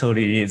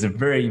mentally is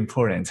very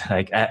important.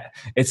 Like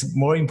it's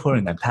more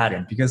important than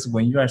pattern, because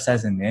when you are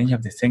sizing in, you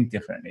have to think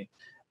differently.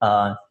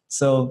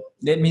 So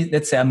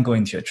let's say I'm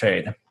going to a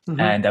trade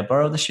and I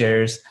borrow the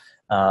shares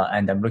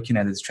and I'm looking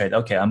at this trade.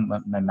 Okay,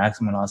 my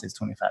maximum loss is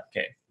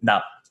 25K.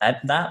 Now,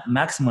 that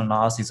maximum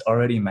loss is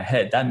already in my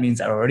head. That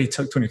means I already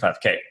took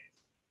 25K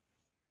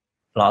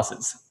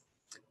losses.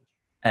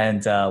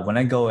 And when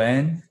I go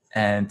in,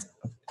 and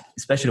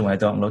especially when I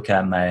don't look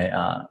at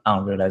my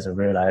unrealized or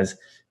realized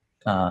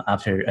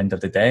after end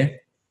of the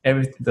day,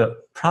 the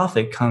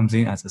profit comes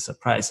in as a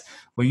surprise.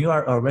 When you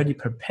are already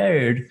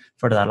prepared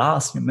for that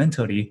loss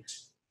mentally,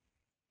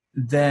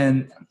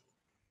 then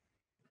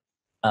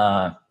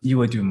you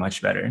will do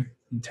much better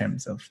in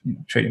terms of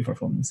trading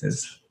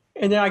performances.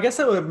 And then I guess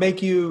that would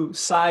make you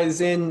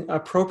size in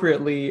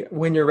appropriately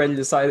when you're ready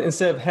to size,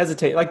 instead of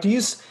hesitate. Like,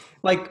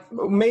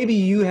 maybe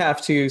you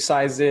have to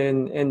size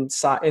in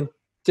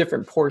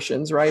different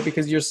portions, right?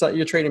 Because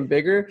you're trading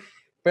bigger.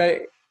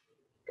 But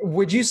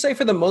would you say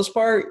for the most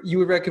part, you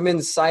would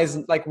recommend size,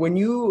 like when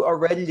you are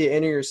ready to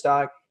enter your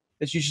stock,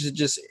 that you should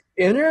just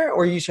enter,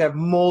 or you should have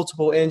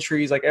multiple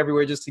entries like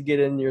everywhere just to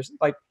get in your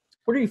like?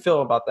 What do you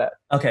feel about that?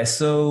 Okay,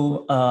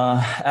 so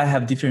I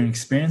have different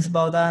experience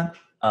about that.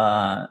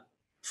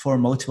 For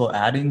multiple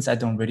add-ins, I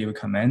don't really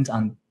recommend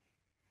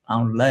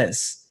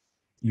unless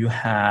you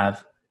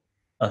have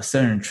a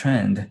certain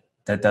trend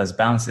that does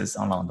bounces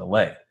along the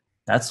way.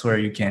 That's where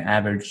you can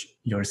average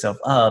yourself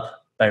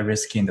up by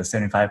risking the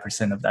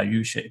 75% of that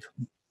U shape.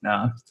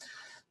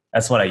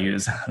 That's what I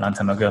used a long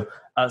time ago.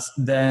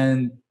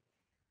 Then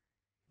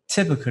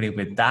typically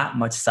with that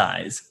much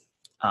size,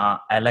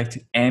 I like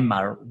to aim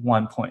at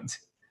 1 point.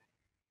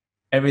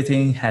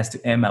 Everything has to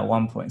aim at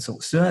 1 point. So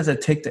as soon as I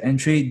take the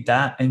entry,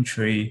 that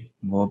entry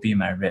will be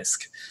my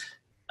risk.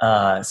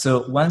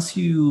 So once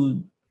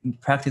you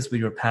practice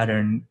with your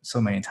pattern so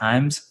many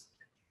times,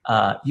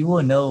 you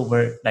will know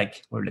where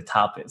the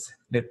top is.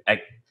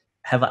 Like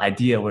have an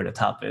idea where the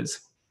top is.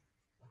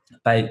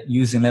 By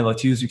using level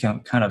 2s, you can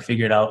kind of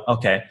figure it out.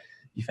 Okay,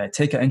 if I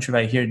take an entry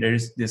right here,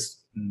 there's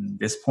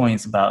this point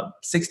is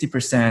about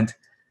 60%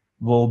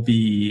 will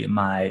be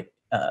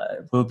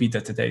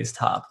the today's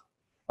top.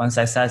 Once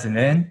I size it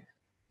in,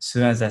 as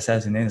soon as I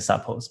size it in, the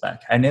stop pulls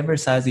back. I never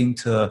size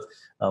into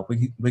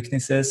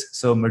weaknesses.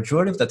 So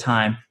majority of the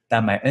time,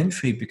 that my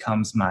entry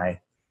becomes my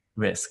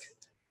risk.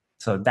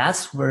 So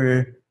that's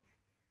where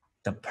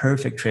the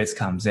perfect trades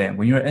comes in.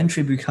 When your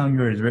entry become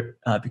your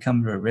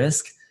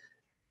risk,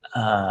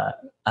 I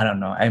don't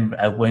know.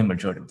 I win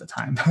majority of the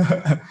time.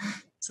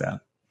 So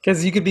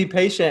because you could be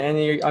patient, and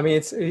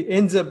it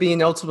ends up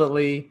being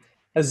ultimately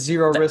a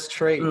zero risk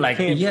trade.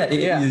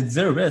 It's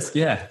zero risk.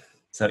 Yeah.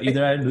 So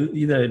either I lose,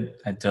 either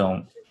I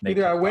don't.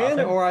 Either I win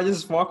or I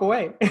just walk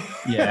away.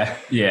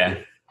 Yeah.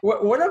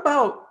 What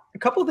about a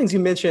couple of things you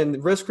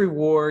mentioned? Risk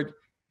reward,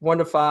 1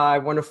 to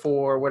 5, 1 to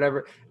 4,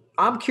 whatever.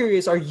 I'm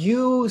curious, are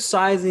you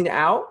sizing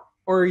out,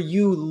 or are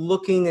you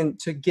looking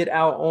to get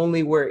out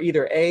only where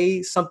either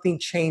A, something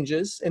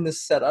changes in the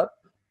setup,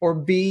 or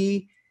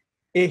B,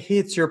 it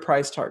hits your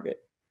price target?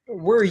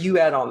 Where are you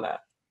at on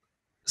that?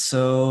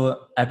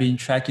 So I've been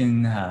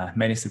tracking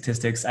many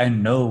statistics. I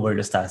know where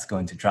the stock is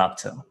going to drop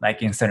to,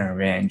 like in certain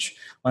range.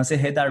 Once I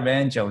hit that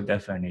range, I would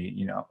definitely,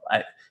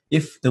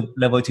 if the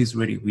level 2 is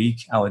really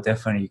weak, I would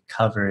definitely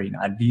cover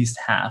at least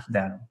half,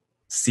 then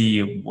see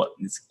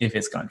if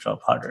it's going to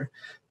drop harder.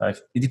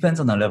 But it depends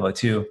on the level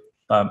 2.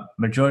 But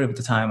majority of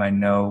the time, I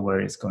know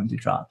where it's going to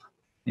drop.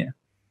 Yeah.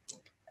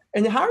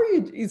 And how are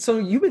you? So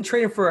you've been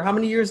trading for how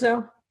many years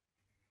now?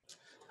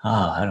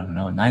 I don't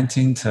know,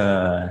 19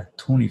 to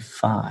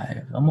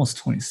 25, almost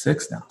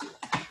 26 now.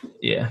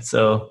 Yeah,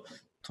 so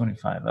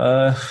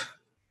 25.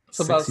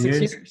 So about 6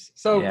 years.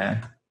 So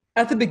yeah.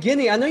 At the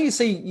beginning, I know you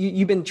say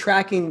you've been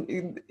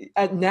tracking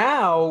at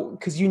now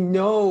because you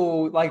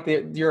know like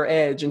your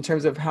edge in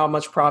terms of how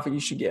much profit you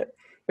should get.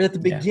 But at the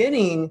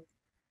beginning,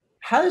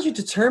 how did you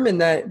determine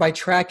that by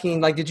tracking?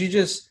 Like, did you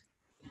just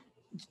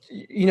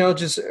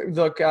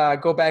look,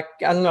 go back?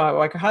 I don't know.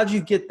 Like, how did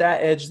you get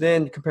that edge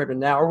then compared to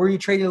now? Or were you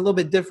trading a little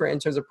bit different in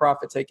terms of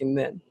profit taking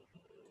then?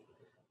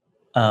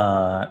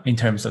 In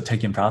terms of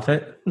taking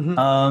profit,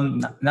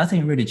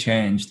 nothing really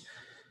changed.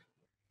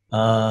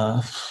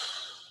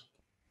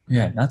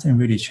 Nothing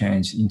really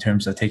changed in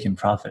terms of taking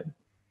profit.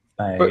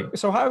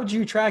 So how would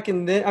you track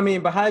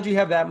but how did you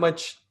have that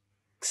much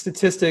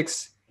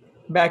statistics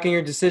back in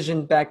your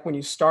decision back when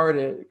you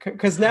started?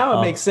 Because now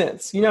it makes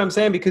sense. You know what I'm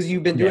saying? Because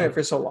you've been doing it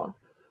for so long.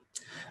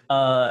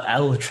 I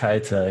will try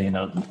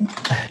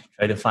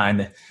to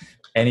find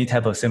any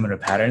type of similar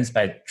patterns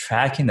by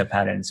tracking the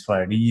patterns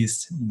for at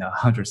least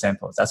 100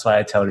 samples. That's why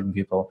I tell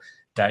people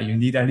that you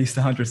need at least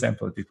 100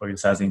 samples before you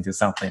size into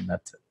something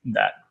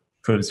that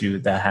proves you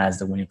that has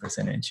the winning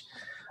percentage.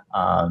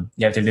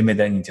 You have to limit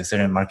them into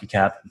certain market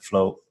cap and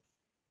float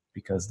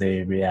because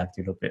they react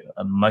a little bit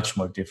much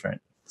more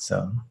different.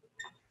 So,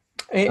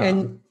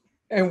 and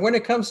when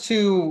it comes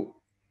to,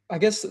 I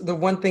guess the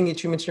one thing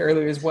that you mentioned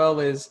earlier as well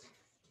is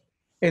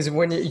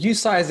when you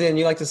size in,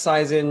 you like to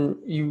size in.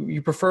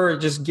 You prefer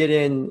just get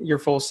in your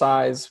full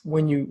size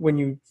when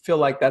you feel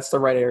like that's the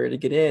right area to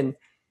get in.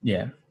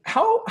 Yeah.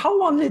 How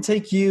long did it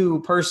take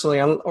you personally,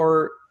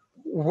 or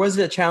was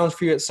it a challenge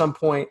for you at some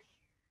point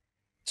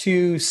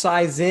to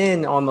size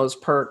in on those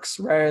perks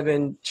rather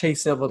than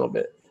chase a little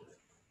bit?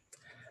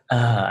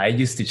 I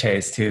used to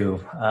chase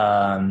too.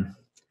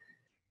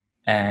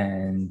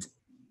 And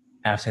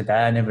after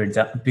that, I never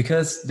done,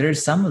 because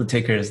there's some of the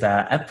takers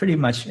that I pretty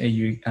much,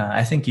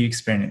 I think you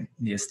experienced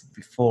this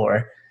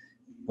before.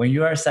 When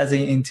you are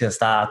sizing into a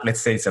stock, let's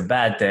say it's a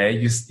bad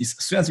day, as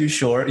soon as you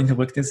short into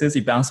weaknesses,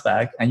 you bounce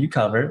back and you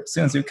cover. As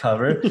soon as you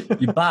cover,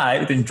 you buy,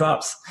 it then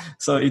drops.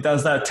 So it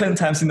does that 10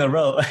 times in a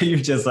row. You're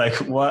just like,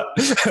 what?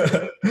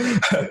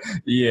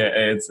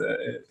 It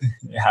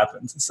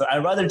happens. So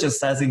I'd rather just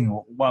sizing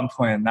 1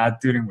 point and not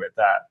dealing with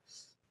that.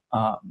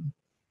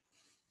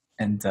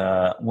 And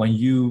when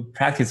you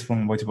practice for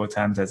multiple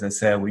times, as I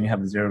said, when you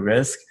have zero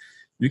risk,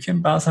 you can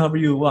bounce however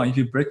you want. If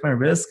you break my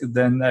risk,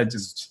 then I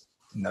just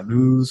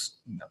lose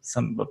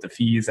some of the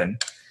fees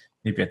and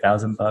maybe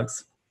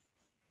 $1,000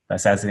 by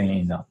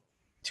sizing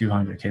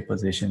 200K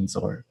positions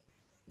or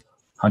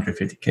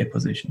 150K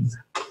positions.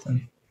 So,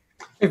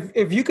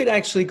 If you could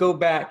actually go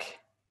back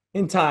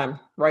in time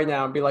right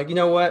now and be like, you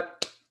know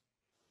what?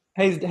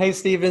 Hey,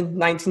 Steven,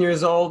 19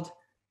 years old,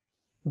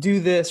 do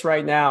this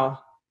right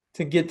now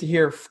to get to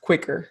here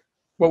quicker.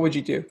 What would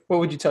you do? What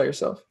would you tell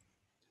yourself?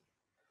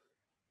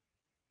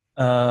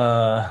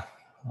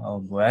 oh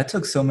boy, I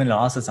took so many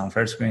losses on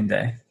first screen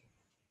day.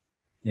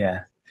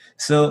 Yeah.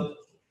 So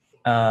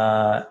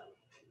there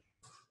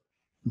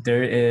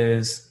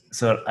is,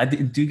 so I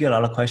do get a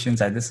lot of questions.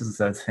 That this is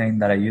the thing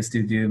that I used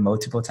to do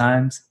multiple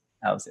times.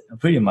 I was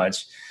pretty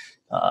much,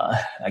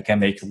 I can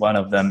make one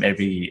of them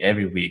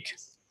every week.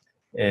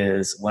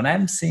 Is when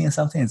I'm seeing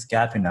something is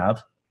gapping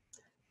up,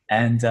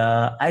 and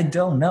I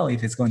don't know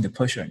if it's going to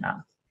push or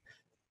not.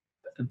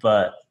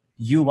 But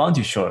you want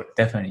to short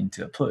definitely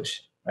into a push,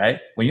 right?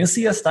 When you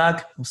see a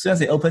stock, as soon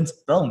as it opens,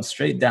 boom,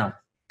 straight down,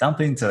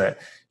 dump into it.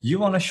 You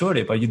want to short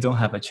it, but you don't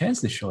have a chance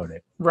to short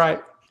it.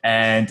 Right.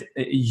 And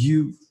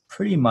you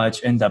pretty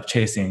much end up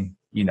chasing,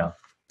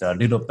 the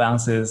little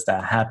bounces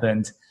that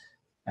happened.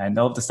 And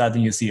all of a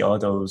sudden you see all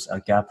those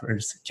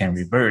gappers can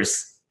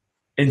reverse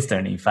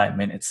instantly in 5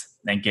 minutes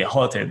and get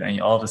halted. And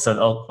all of a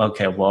sudden, oh,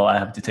 okay, well, I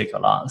have to take a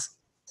loss.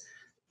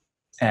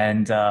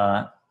 And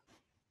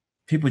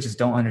people just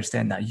don't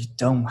understand that you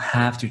don't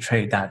have to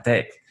trade that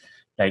day.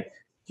 Like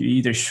you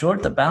either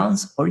short the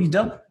bounce or you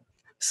don't.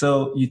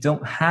 So you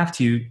don't have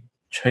to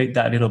trade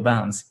that little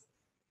bounce,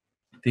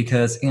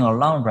 because in the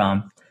long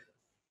run,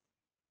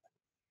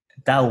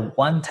 that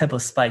one type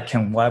of spike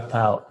can wipe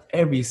out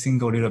every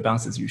single little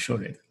bounces you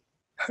shorted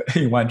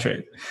in one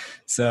trade.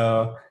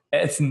 So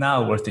it's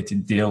not worth it to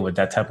deal with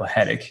that type of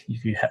headache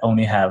if you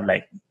only have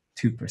like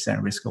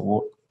 2% risk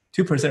reward.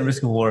 2%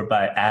 risk reward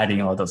by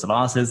adding all those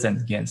losses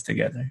and gains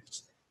together.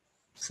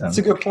 So that's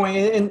a good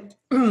point.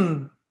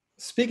 And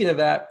speaking of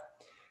that,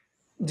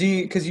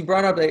 because you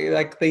brought up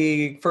like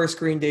the first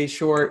screen day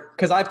short,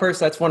 because I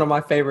personally, that's one of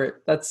my favorite.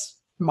 That's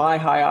my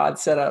high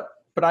odds setup.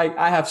 But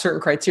I have certain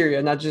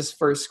criteria, not just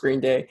first screen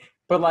day.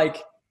 But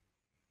like,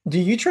 do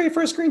you trade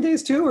first screen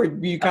days too, or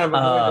do you kind of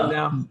avoid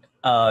them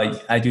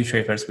now? I do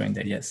trade first screen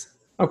day, yes.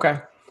 Okay.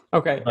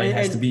 But it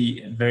has to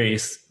be very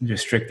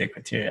restricted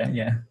criteria,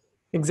 yeah.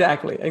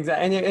 Exactly.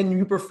 And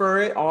you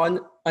prefer it on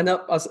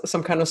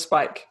some kind of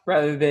spike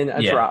rather than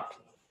a drop.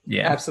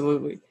 Yeah.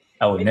 Absolutely.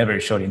 I would never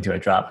short into a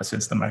drop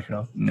since the market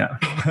off. No.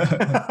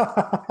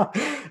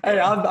 Hey,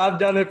 I've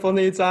done it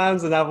plenty of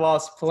times and I've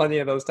lost plenty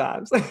of those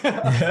times.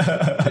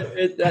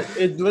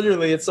 It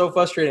literally, it's so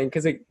frustrating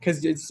because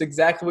it's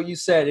exactly what you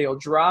said. It'll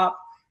drop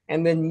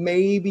and then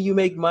maybe you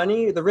make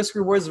money. The risk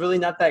reward is really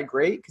not that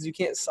great because you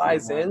can't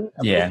size in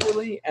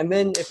immediately. Yeah. And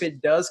then if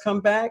it does come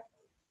back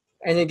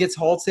and it gets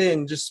halted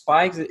and just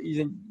spikes,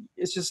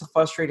 it's just a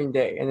frustrating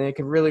day and it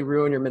can really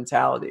ruin your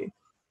mentality.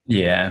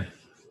 Yeah.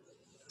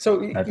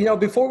 So,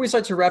 before we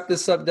start to wrap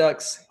this up,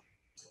 Dux,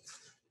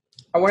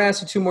 I want to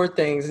ask you two more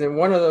things. And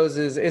one of those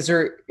is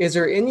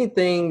there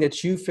anything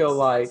that you feel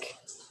like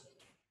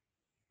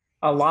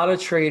a lot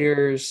of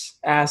traders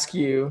ask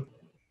you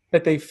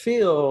that they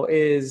feel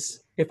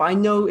is,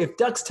 if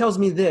Dux tells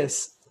me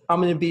this,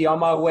 I'm going to be on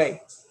my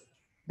way?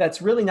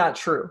 That's really not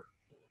true.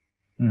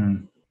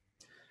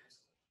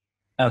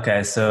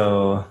 Okay.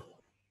 So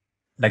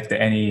like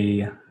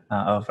any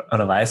of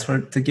advice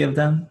to give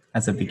them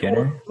as a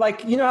beginner?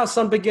 Like, how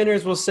some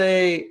beginners will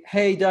say,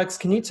 hey, Dux,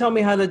 can you tell me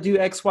how to do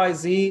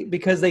XYZ?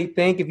 Because they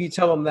think if you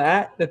tell them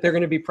that they're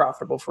going to be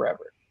profitable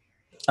forever.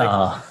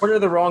 What are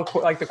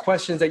the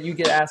questions that you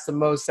get asked the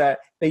most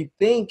that they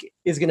think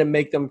is going to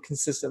make them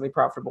consistently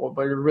profitable,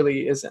 but it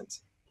really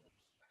isn't?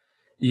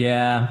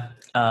 Yeah.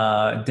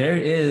 There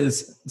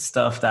is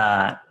stuff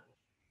that,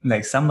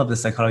 like, some of the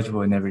psychology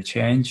will never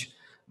change.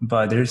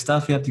 But there's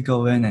stuff you have to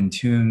go in and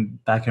tune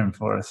back and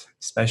forth,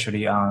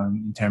 especially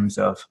in terms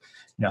of,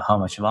 how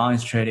much volume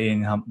is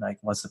trading,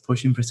 what's the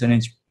pushing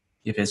percentage,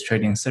 if it's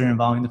trading certain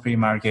volume in the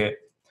pre-market.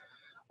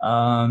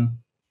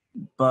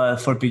 But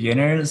for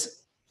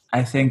beginners,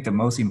 I think the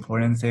most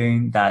important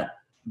thing that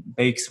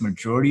makes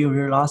majority of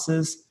your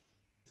losses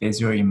is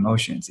your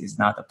emotions, it's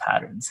not the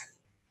patterns.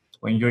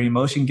 When your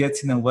emotion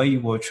gets in the way, you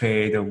will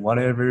trade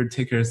whatever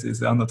tickers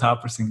is on the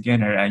top percent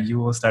gainer, and you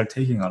will start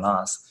taking a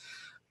loss.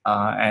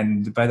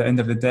 And by the end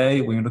of the day,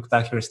 when you look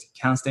back at your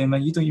account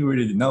statement, you don't even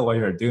really know what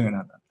you're doing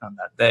on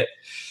that day.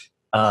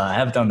 I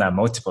have done that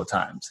multiple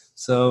times.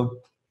 So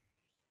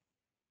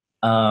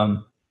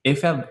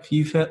if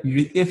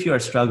you are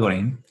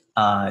struggling,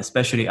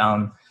 especially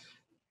on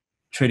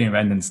trading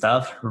random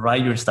stuff,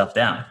 write your stuff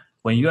down.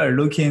 When you are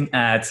looking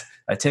at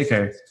a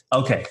ticker,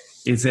 okay,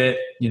 is it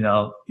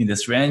in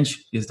this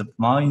range? Is the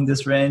volume in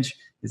this range?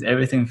 Is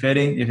everything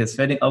fitting? If it's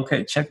fitting,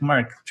 okay, check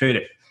mark, trade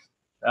it.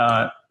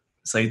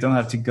 So you don't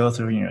have to go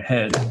through in your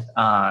head.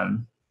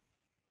 And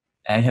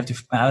you have to,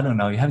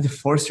 you have to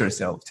force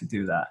yourself to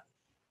do that.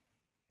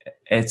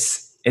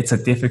 It's a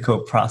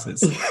difficult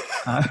process. It's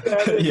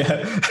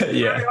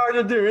very hard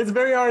to do. It's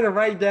very hard to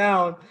write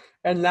down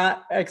and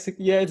not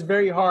execute. Yeah, it's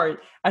very hard.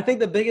 I think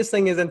the biggest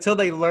thing is until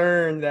they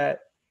learn that,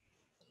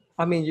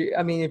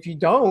 if you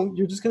don't,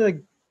 you're just going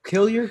to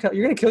you're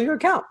going to kill your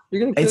account. You're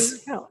going to kill your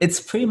account. It's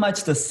pretty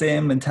much the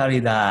same mentality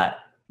that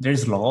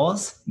there's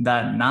laws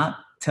that not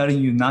telling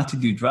you not to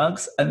do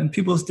drugs, and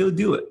people still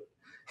do it.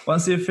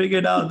 Once they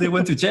figured out they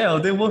went to jail,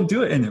 they won't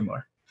do it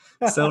anymore.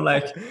 So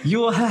like you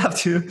will have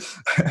to.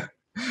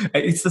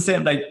 It's the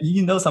same. Like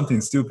you know something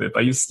stupid,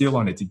 but you still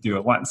wanted to do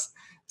it once.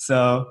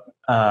 So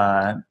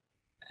and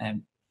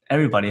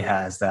everybody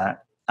has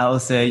that. I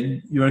would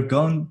say you're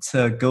going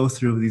to go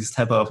through this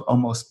type of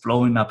almost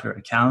blowing up your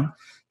account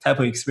type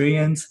of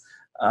experience.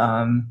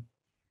 I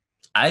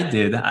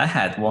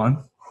had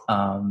one,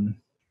 but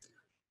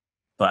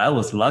I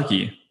was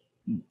lucky.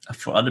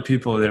 For other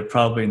people, they're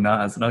probably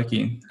not as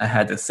lucky. I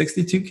had a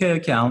 62K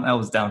account. I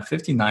was down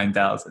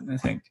 59,000, I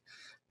think.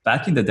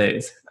 Back in the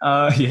days,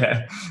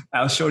 I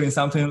was shorting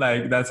something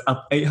like that's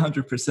up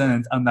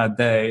 800% on that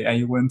day,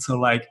 and it went to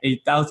like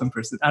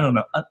 8,000%. I don't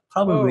know,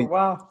 probably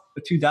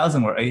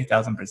 2,000 or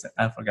 8,000%.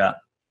 I forgot.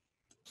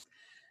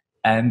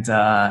 And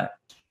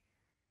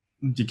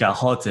it got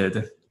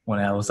halted when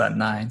I was at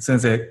 9.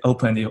 Since it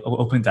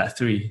opened at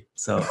 3,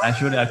 so I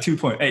shorted at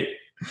 2.8.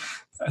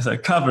 As I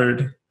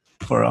covered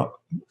for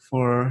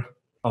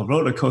a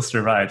roller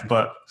coaster ride,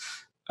 but.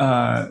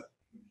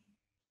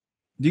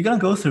 You're going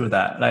to go through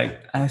that.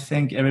 Like, I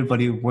think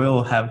everybody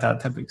will have that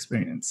type of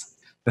experience.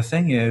 The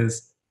thing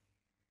is,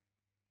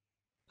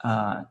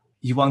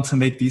 you want to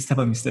make these type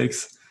of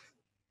mistakes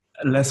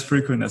less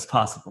frequent as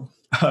possible.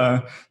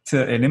 To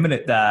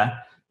eliminate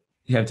that,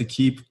 you have to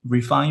keep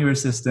refining your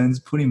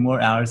systems, putting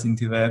more hours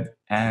into it.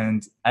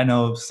 And I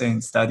know saying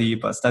study,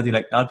 but study,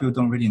 like a lot of people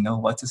don't really know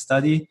what to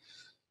study.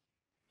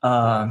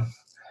 One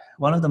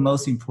of the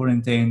most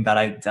important things that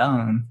I've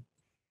done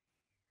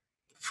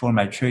for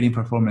my trading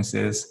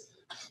performances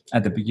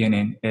at the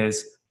beginning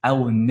is I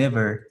will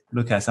never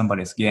look at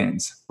somebody's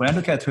gains. When I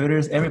look at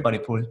traders, everybody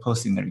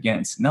posting their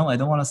gains. No, I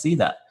don't want to see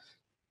that.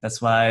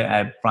 That's why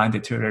I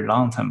blinded Twitter a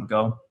long time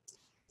ago.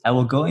 I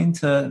will go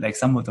into like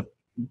some of the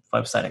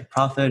website like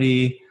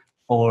Profity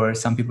or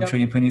some people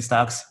trading penny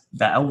stocks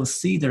that I will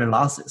see their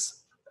losses.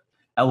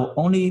 I will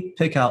only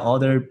pick out all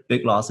their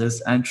big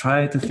losses and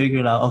try to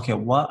figure out, okay,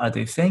 what are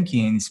they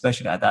thinking,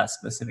 especially at that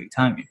specific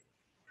timing.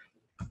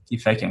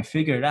 If I can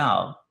figure it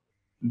out,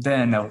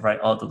 then I'll write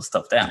all those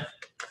stuff down.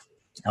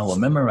 I will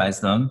memorize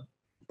them.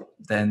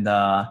 Then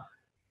I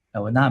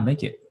will not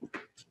make it.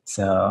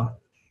 So,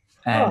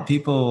 and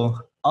people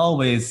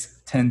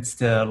always tend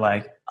to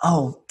like,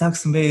 oh,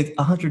 Dux made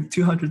 $100,000,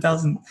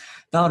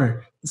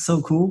 $200,000. It's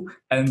so cool.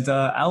 And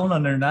I want to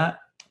learn that.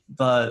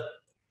 But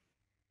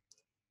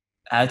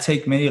I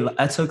took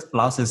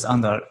losses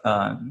on the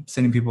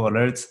sending people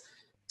alerts.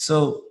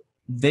 So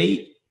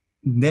they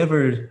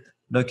never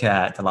look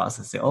at the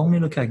losses. They only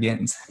look at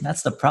gains.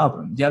 That's the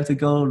problem. You have to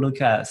go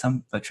look at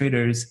a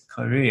trader's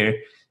career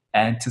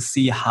and to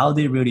see how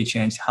they really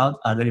change, how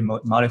they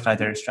modify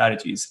their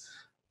strategies.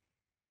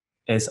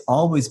 It's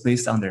always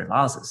based on their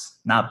losses,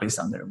 not based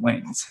on their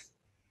wins.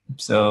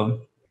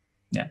 So,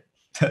 yeah.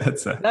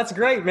 That's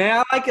great,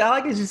 man. I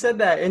like as you said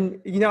that.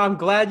 And, I'm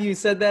glad you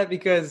said that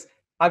because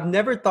I've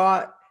never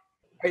thought,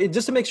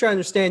 just to make sure I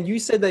understand, you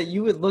said that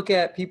you would look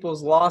at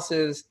people's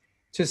losses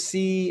to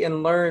see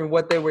and learn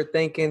what they were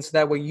thinking so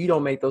that way you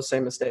don't make those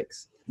same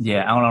mistakes.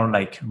 Yeah, I want to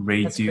like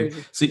rate you.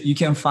 Crazy. So you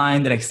can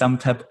find like some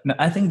type,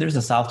 I think there's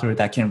a software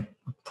that can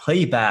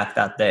play back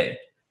that day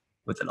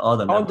with all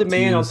the on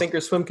demand on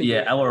Thinkorswim.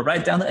 Yeah, I will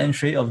write down the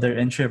entry of their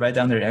entry, write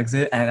down their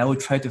exit, and I will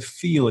try to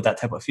feel that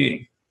type of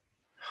feeling.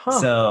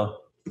 So,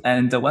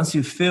 and once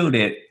you feel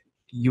it,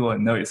 you will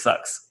know it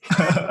sucks.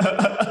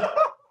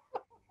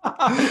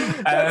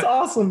 That's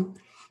awesome.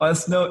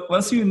 Once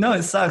you know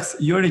it sucks,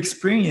 you already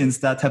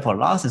experienced that type of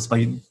losses, but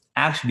you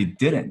actually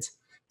didn't.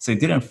 So it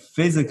didn't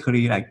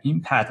physically like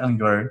impact on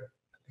your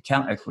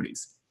account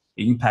equities.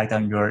 It impact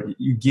on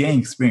you gain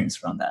experience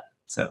from that.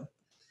 So.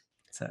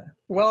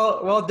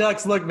 Well,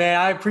 Dux, look, man,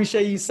 I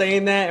appreciate you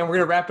saying that, and we're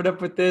gonna wrap it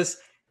up with this.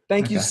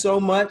 Thank you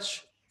so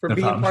much for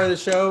being part of the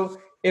show.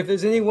 If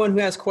there's anyone who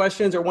has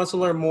questions or wants to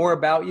learn more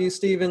about you,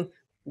 Steven,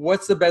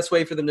 what's the best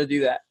way for them to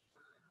do that?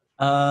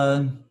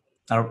 My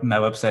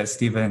website is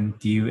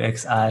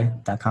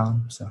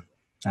stevenduxi.com. So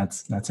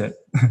that's it.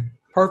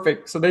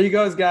 Perfect. So there you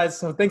go, guys.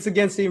 So thanks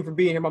again, Steven, for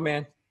being here, my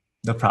man.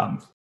 No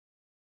problem.